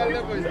My that sugar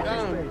level is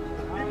down.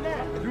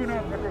 do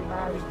not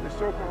recognize the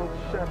so-called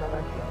sham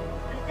election.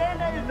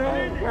 No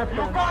weapons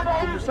to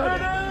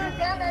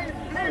Museveni.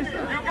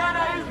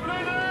 Uganda is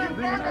bleeding. The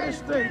United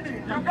States has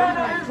been on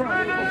trial for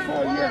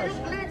 4 years.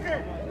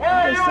 Where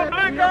are They you, said we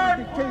have a Blinken?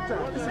 dictator.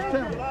 This is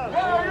terrible.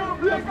 Where are you,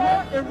 We have Blinken?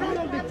 had a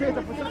real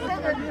dictator for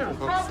 10 years.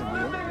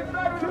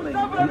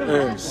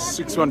 Killing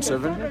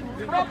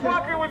 617 Stop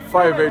working with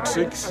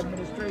 586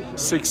 administration.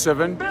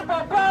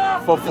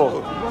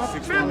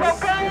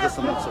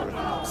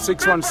 6744.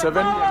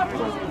 617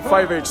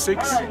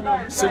 586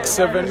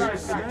 67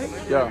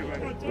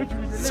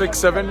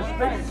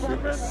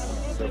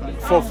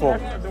 6744.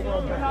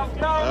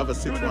 I have a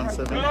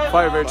 617.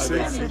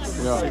 586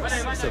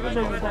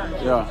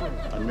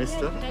 And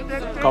Mr.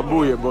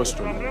 Kabuye,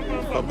 Boston.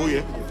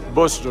 Kabuye.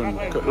 Boston.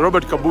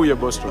 Robert Kabuye,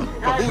 Boston.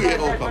 Kabuye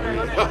or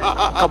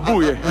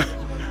Kabuye?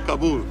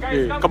 Kabuye.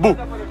 Kabul.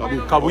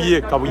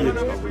 Kabuye.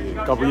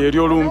 Kabuye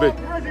Ryolumbe.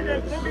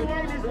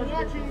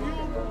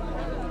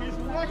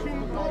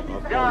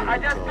 Yeah, I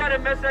just got a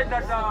message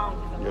that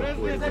Your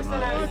boy is an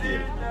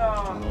idea.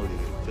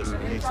 Just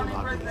make some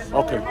happiness.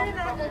 Okay.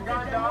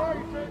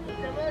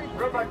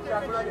 Robert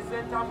Chakulani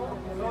Sentamu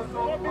is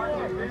also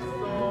watching this, so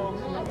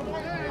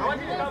I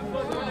want you to come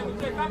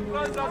closer. Come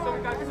closer so we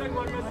can send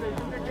one message.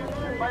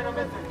 Final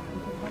message.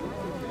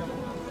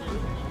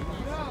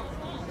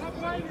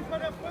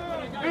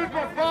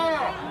 People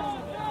power!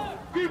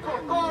 People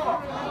power!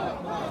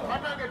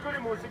 Manange tuli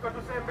musiko,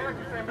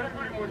 tusembele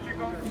tuli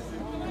musiko.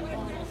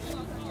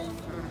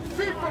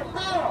 People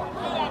power!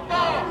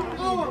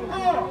 People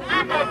power!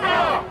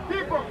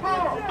 People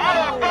power!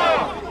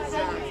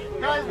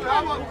 Guys, we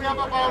have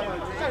about...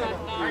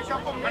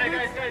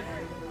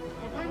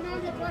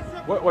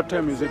 What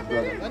time is it,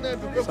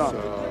 brother? Son.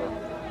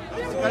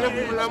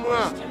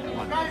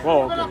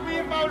 Oh, okay.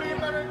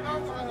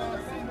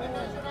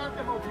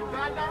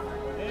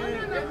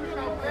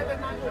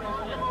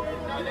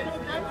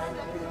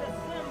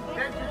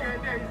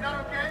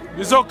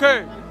 It's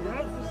okay.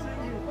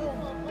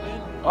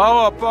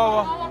 Our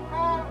power.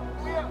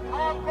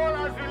 Our call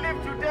as we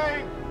live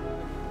today.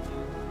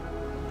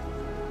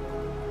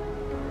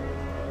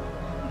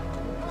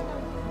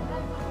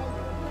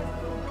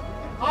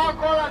 Our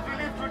call as we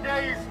live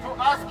today is to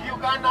ask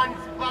Ugandans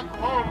back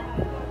home.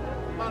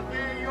 We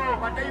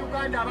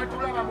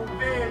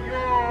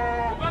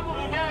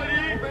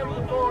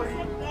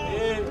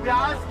are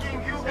asking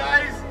you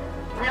guys,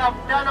 we have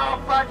done our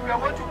part, we are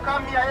going to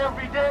come here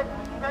every day.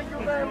 Thank you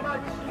very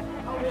much.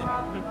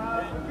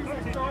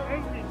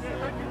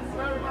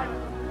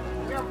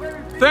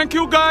 Thank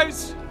you,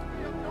 guys.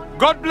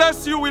 God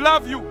bless you. We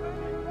love you.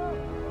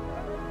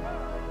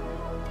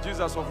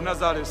 Jesus of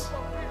Nazareth.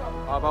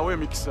 Abawe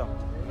mikisa.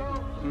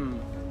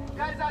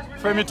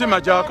 Femitima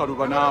jaka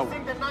rubanawo.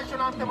 Sing the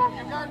national anthem of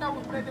Uganda,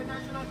 we play the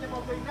national anthem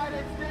of the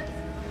United States,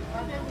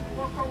 and then we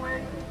walk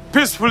away.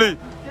 Peacefully.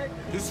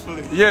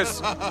 Peacefully.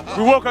 Yes.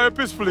 We walk away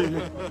peacefully.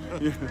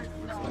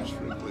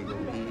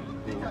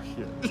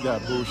 Yeah,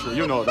 bullshit.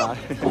 You know that.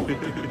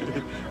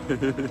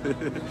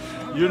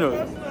 You know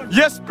that.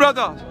 Yes,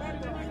 brother.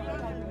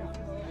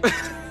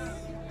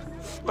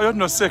 Oh, you're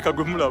not sick. I'm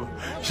going to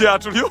yeah,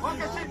 to you.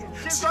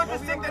 She's going to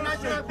sing the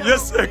national anthem.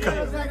 Yes, sir.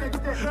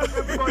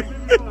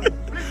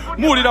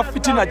 Mulira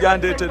fitina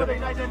jandetera.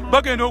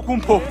 Bagenda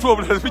okumpa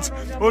okutobula biti.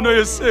 Ono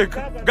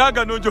yeseka.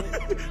 Gaga nojo.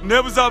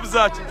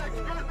 Nebuzabuzachi.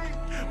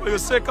 Oyo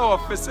seka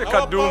waffe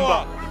seka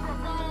dumba.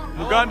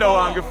 Muganda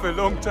wange for a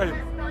long time.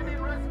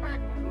 Standing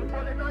respect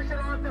for the national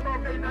anthem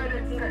of the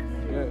United States.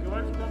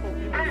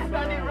 Please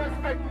stand in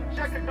respect.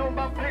 Check it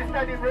number. Please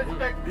stand in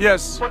respect.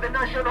 Yes. For the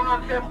national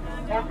anthem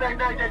of the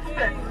United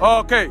States.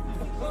 Okay.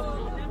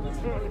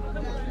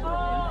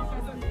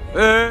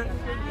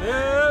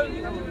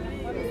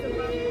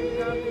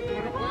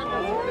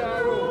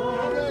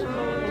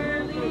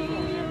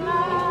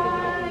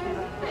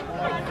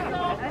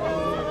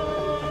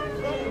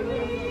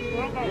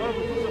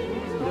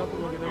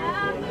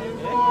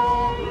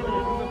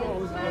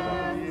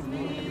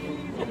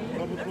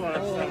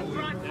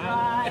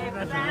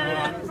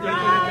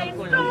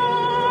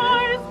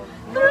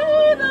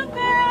 Through the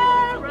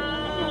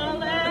perilous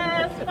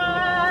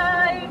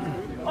fight,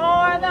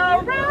 o'er the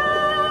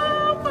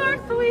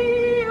ramparts we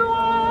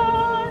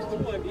watched,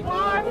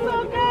 our so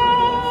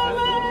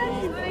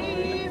gallantly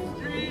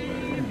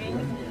streaming,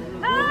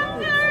 and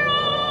the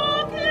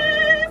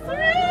rocket's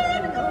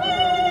red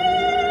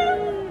glare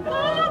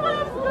of a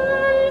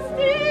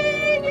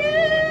bursting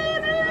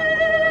in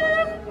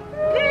air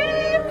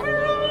came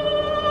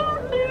through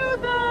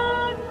the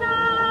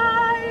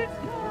night.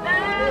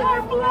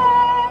 Their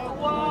flag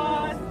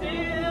was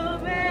still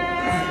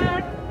there.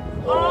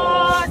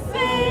 Oh,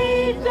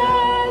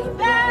 Satan's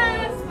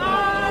that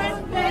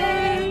star-spangled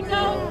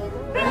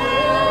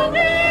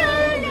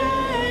building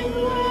and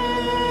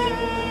wave,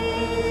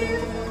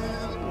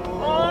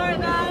 o'er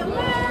the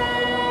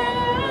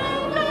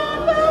land of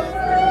the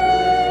free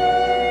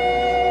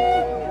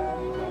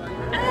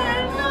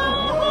and the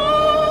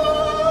home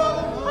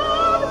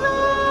of the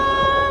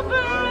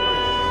brave.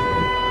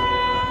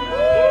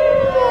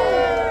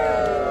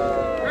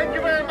 Thank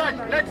you very much.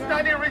 Let's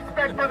stand in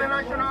respect for the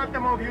national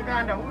anthem of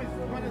Uganda. Who is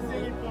going to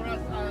sing it for us?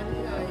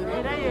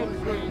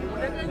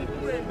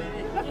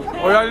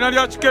 Oh,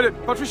 yeah,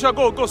 Patricia,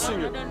 go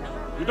sing it.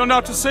 You don't know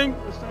how to sing?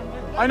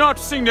 I know how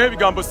to sing. Nevi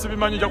gambo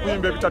sibimanyi nja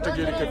kuyimba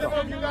ebitategeerekeka.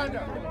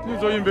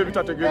 Nizo yimba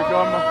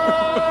ebitategeerekeka.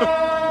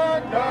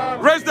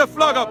 Raise the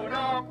flag up.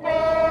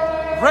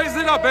 Raise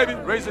it up, baby.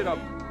 Raise it up.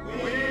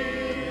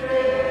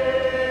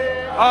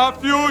 Our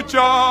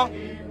future.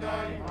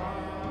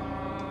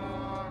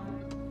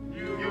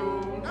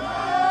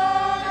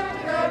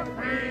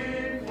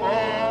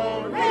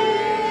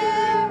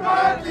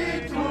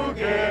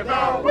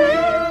 Together we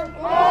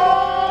always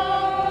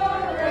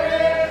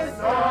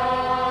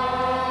stand.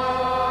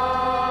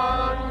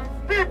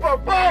 People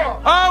power.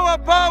 Our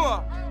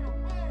power.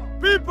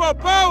 People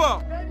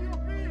power.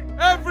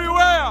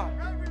 Everywhere.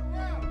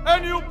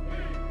 And you.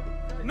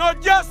 No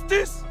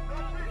justice.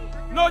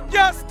 No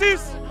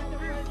justice.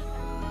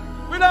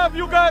 We love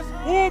you guys.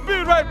 We'll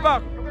be right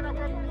back.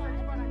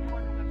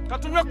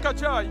 Katumya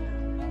kachai.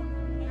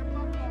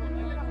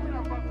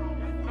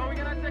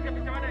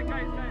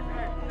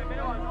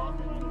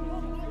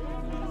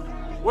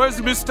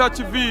 Where's Mr.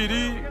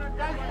 Chiviri?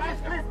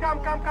 Guys, please come.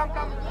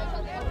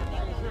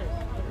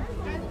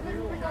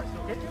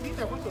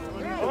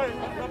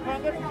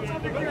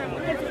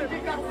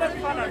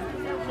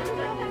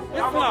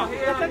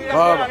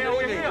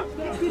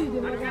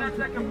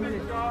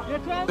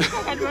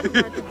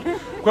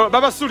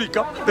 Baba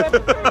Sulika.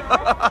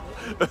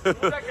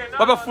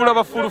 Baba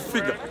Fulu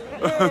figure.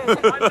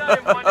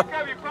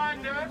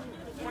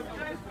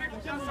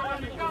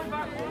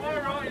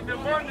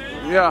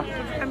 Yeah.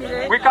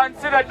 We can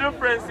see the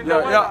difference in the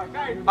weather.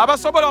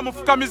 Abasobola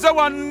mufukamize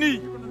one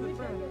knee.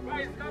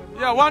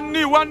 Yeah, one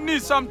knee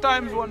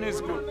sometimes one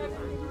is good.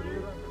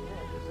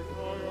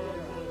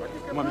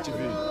 Mami TV.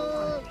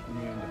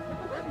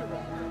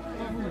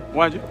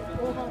 Waje?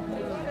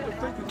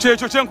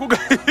 Checho chenkuga.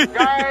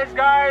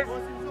 Guys.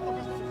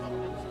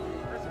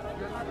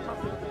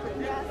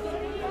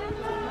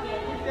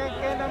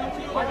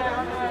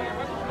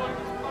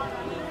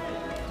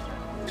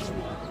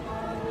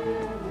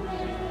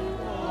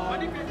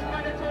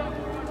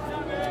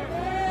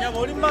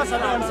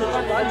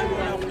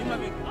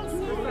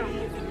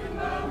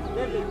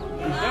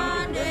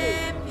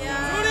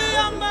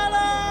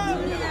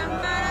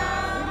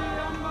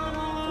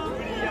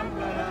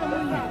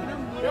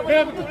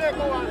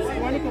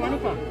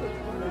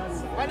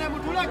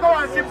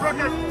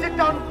 Sit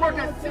down,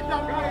 protest. Sit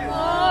down, guys.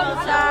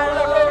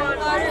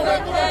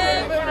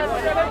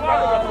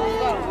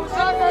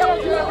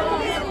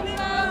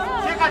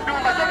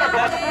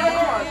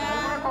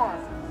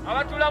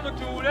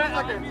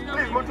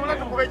 Please, mutule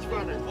tukube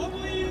ekifaananyi.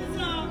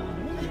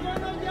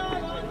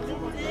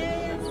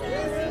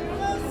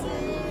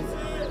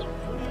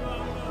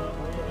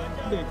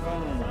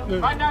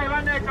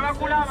 Bane,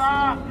 kalakulaba.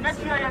 Make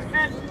sure you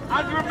sit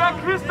as we make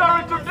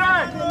history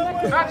today.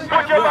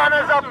 Put your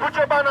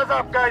banners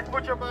up, guys.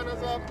 Put your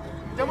banners up.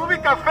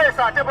 Temubika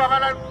face,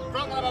 tebagala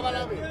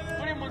babalabe.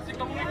 Tuli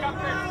musika mubika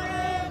face.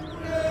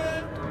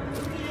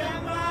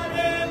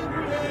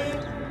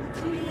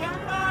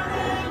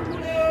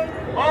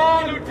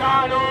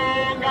 Olutalo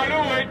nga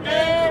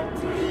luwedde.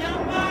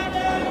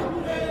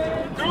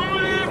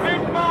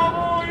 Tulizimba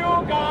mu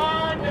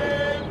Uganda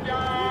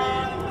empya.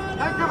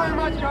 Thank you very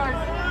much, guys.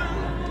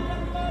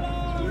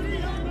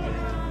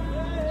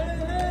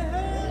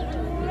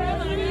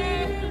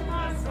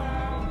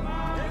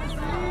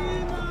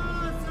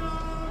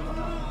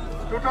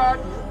 God.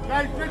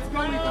 Guys, let's go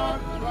with God.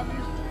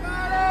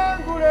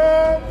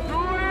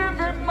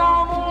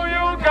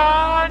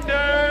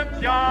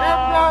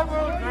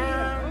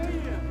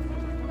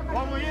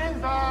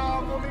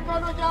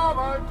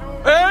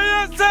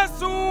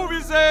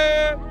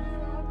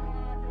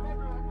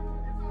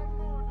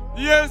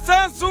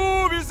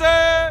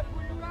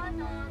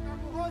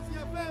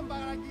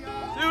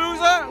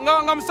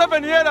 Nga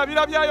Museveni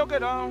yerabira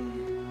byayogera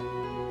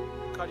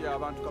kali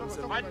abantu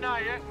kamuseveni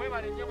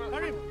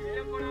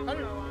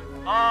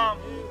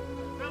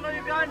fellow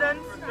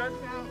Ugandans,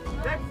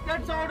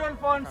 let's hold on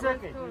for 1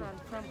 second.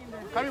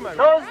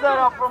 Those that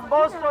are from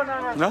Boston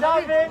and are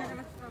starving,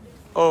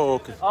 oh,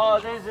 okay.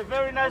 There's a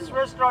very nice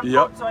restaurant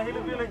called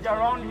Swahili Village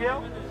around here.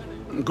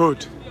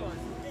 Good.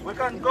 We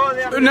can go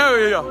there. No,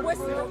 yeah,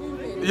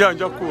 yeah.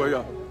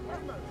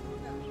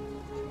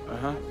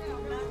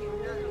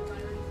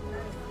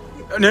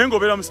 Nengo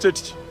bela mu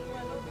state.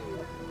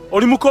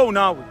 Oli mukowu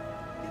nawe.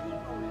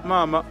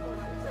 Mama.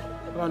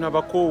 Bana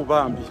bakowu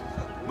bambi.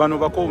 Bano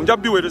bakowu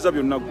njabbiwereza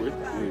byonna gwe.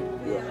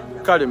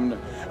 Kale mna.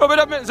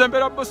 Obera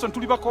zembera Boston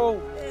tuli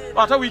bakowu.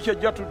 Ata wiki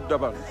ejja tudda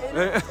bano.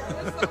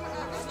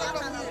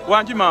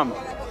 Wanji mama.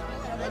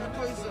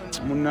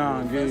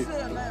 Munange.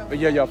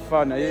 Yeah,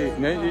 fana.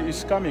 Yeah,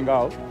 it's coming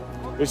out.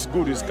 It's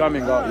good, it's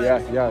coming out.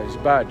 Yeah, it's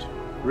bad.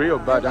 Real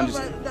bad. And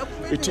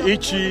it's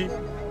itchy.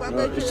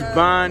 It's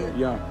burned.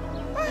 Yeah,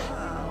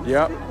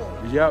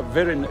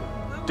 very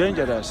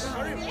dangerous.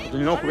 You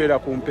know, kubeera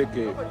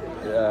kumpeke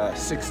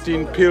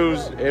 16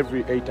 pills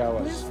every 8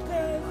 hours.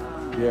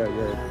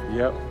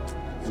 Yeah.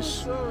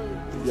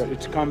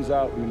 It comes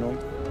out, you know.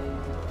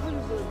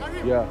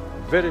 Yeah,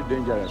 very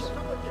dangerous.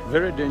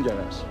 Very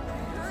dangerous.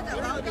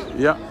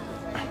 Yeah.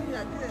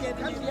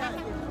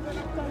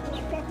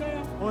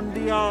 On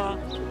the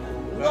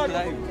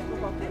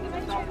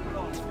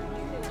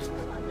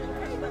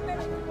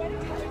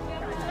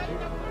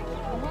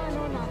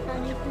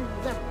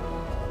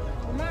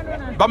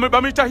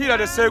Bamuyita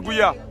Hillary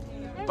Seguya.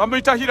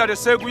 Bamuyita Hillary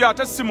Seguya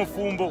ate si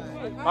mufumbo.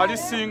 Ali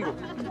single.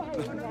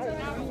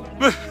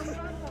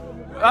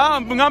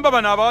 Ngamba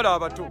bana abawala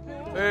abato.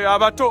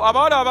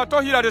 Abawala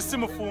abato Hillary si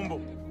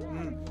mufumbo.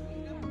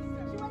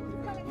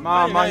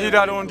 Mama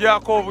Hillary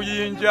ondyako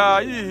obuyinja,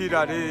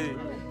 Hillary.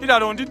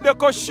 Hillary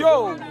ondiddeko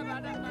show.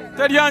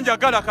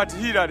 Teryanjagala kati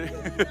Hillary.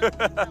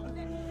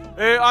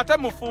 Ate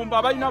mufumbo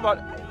abalina ba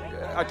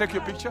I take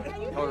your picture?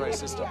 All right,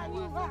 sister.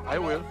 I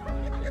will.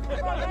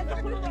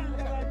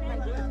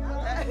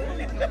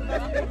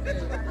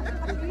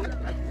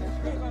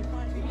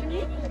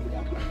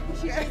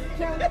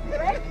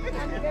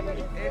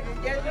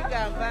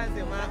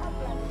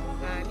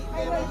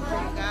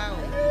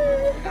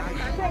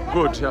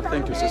 Good, yeah,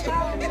 thank you, sister.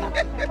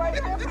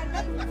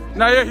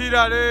 Naye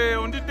Hillary,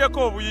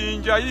 ondiddeko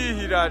obuyinja,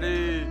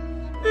 Hillary.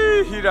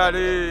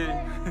 Hillary.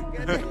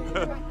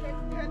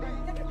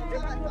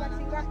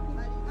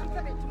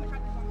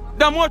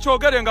 Damu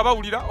okyogere nga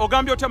bawulira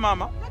ogambye otya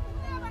mama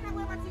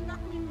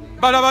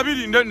bala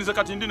babiri nze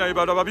kati ndi naye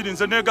bala babiri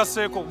nze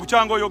negaseeko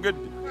bukyanga oyogedde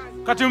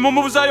kati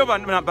mumubuzaayo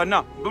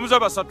bana bumuza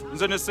basatu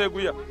nze ne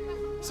Seguya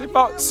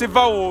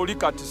siva wooli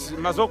kati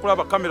maze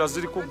okulaba kamera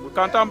ziri kuggwe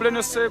kantambule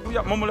ne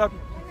Seguya mumulabi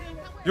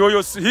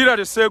yoyo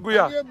Hillary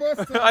Seguya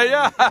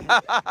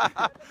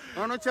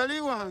ono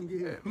kyali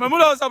wange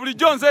mulowooza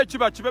bulijjo nze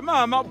ekiba kibe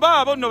mama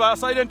baabo nno ba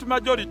silent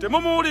majority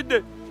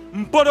mumuwulidde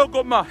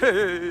mpologoma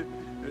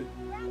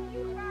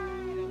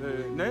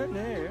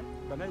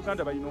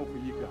Uganda balina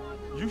okuyiga.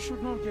 You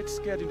should not get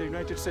scared in the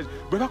United States.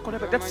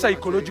 That's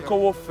psychological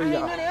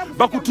warfare.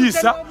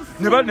 Bakutiisa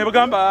ne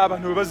bagamba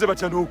abantu ne bazze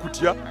batya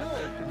n'okutya.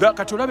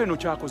 Kati olabe no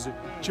kyakoze.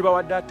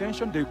 Kibawadde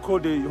attention, they call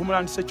the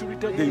Homeland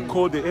Security, they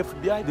call the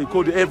FBI, they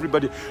call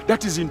everybody.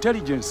 That is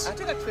intelligence.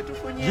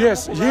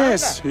 Yes.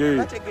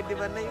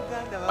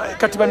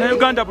 Kati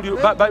bannayuganda buli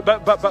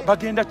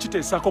bagenda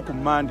kiteesako ku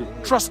Monday.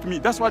 Trust me,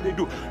 that's what they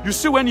do. You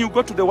see when you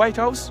go to the White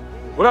House,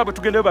 olaba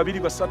tugendeyo babiri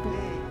basatu.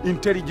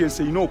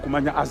 Intelligence ino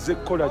okumanya azze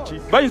kukola ki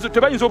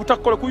tebayinza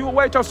obutakola ku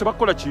White House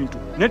bakola kintu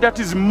ne that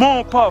is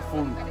more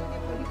powerful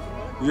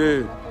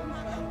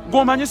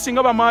gomanyi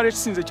singa bamala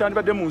ekisinze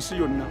kyandibadde mu nsi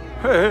yonna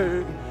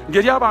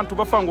ngeri abantu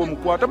bafa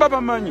ng'omukwata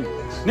babamanyi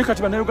ne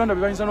kati bannayuganda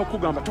be bayinza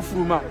n'okugamba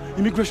tufuluma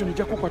immigration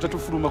ejja kukwata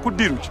tufuluma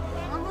kuddiru ki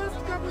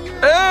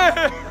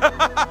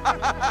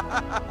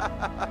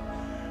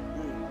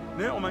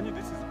naye omanyi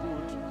this is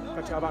good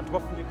kati abantu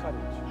bafunye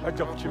courage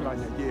bajja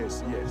kukimanya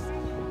yes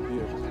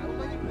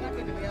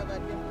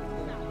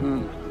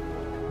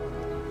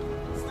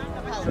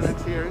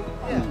That's here.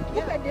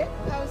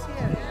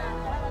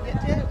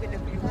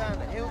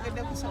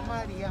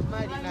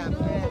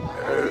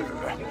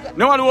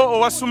 Ne waliwo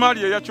owa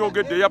Somalia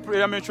yakyogedde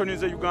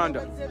yamenshonize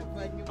Uganda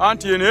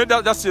anti yene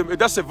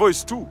that's a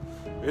voice too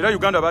era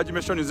Uganda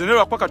bagimenshonize ne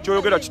lwakwa kati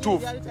kyoyogera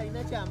kituufu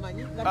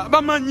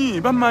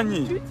bamanyi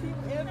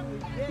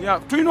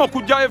tulina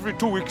okujja every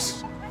 2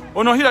 weeks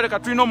ono Hillary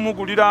kati tulina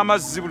omugulira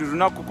amazzi buli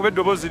lunaku kuba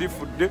eddoboozi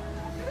lifudde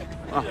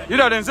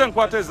Hillary nze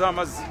nkwata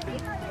ez'amazzi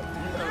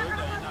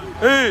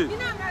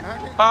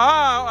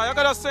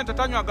ayagala ssente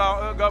tanywa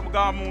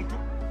ga muntu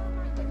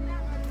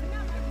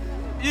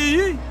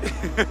iyi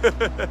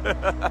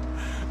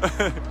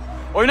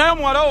oyinayo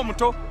muwala wo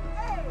muto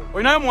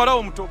oyinayo muwala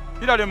wo muto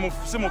Hillary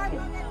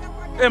musimuku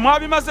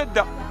mwabimaze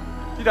dda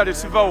Hillary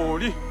siva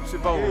woli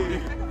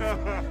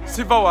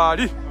siva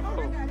wali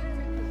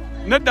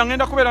nedda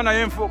ngenda kubeera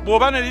naye nfu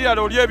bw'oba ne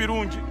Hillary oli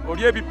ebirungi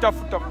oli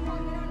ebitafutafu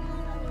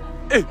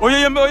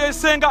oye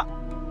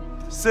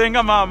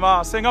senga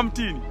mama senga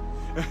mutini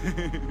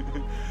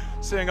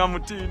senga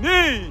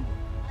mutini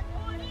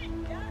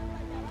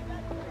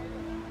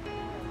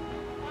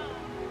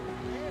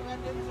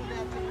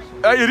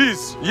it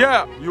is,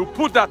 yeah, you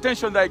put the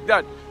attention like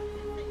that.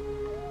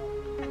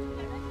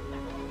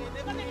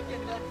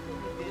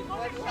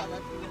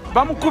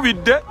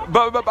 Bamukubidde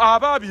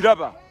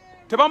ababiraba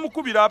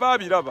tebamukubira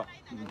ababiraba.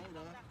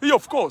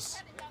 Of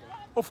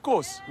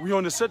course we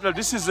understand that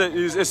this is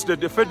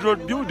the federal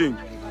building.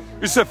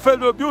 It's a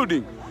federal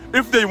building.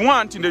 If they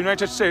want in the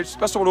United States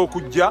basobola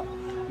okujja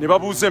ne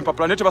babuuza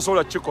empapula ne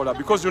tebasobola kikola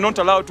because you're not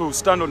allowed to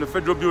stand on the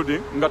federal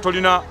building nga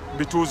tolina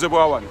bituuze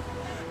bwawano.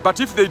 But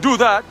if they do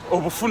that,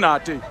 obufuna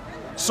ate.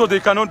 So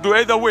they cannot do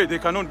either way, they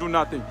cannot do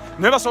nothing.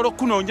 Never sort of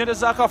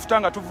kunoonyereza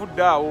akafutanga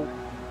tuvudde awo.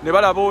 Ne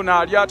balaba ono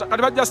alyata.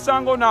 Kati bajja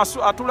sanga ono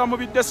atula mu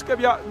bidesike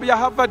bya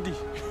Harvard.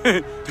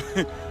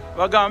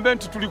 Bagambe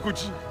nti tuli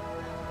kuki.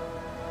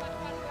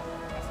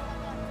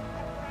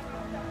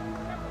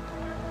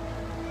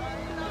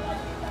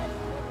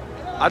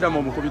 Adam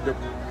omukubidde.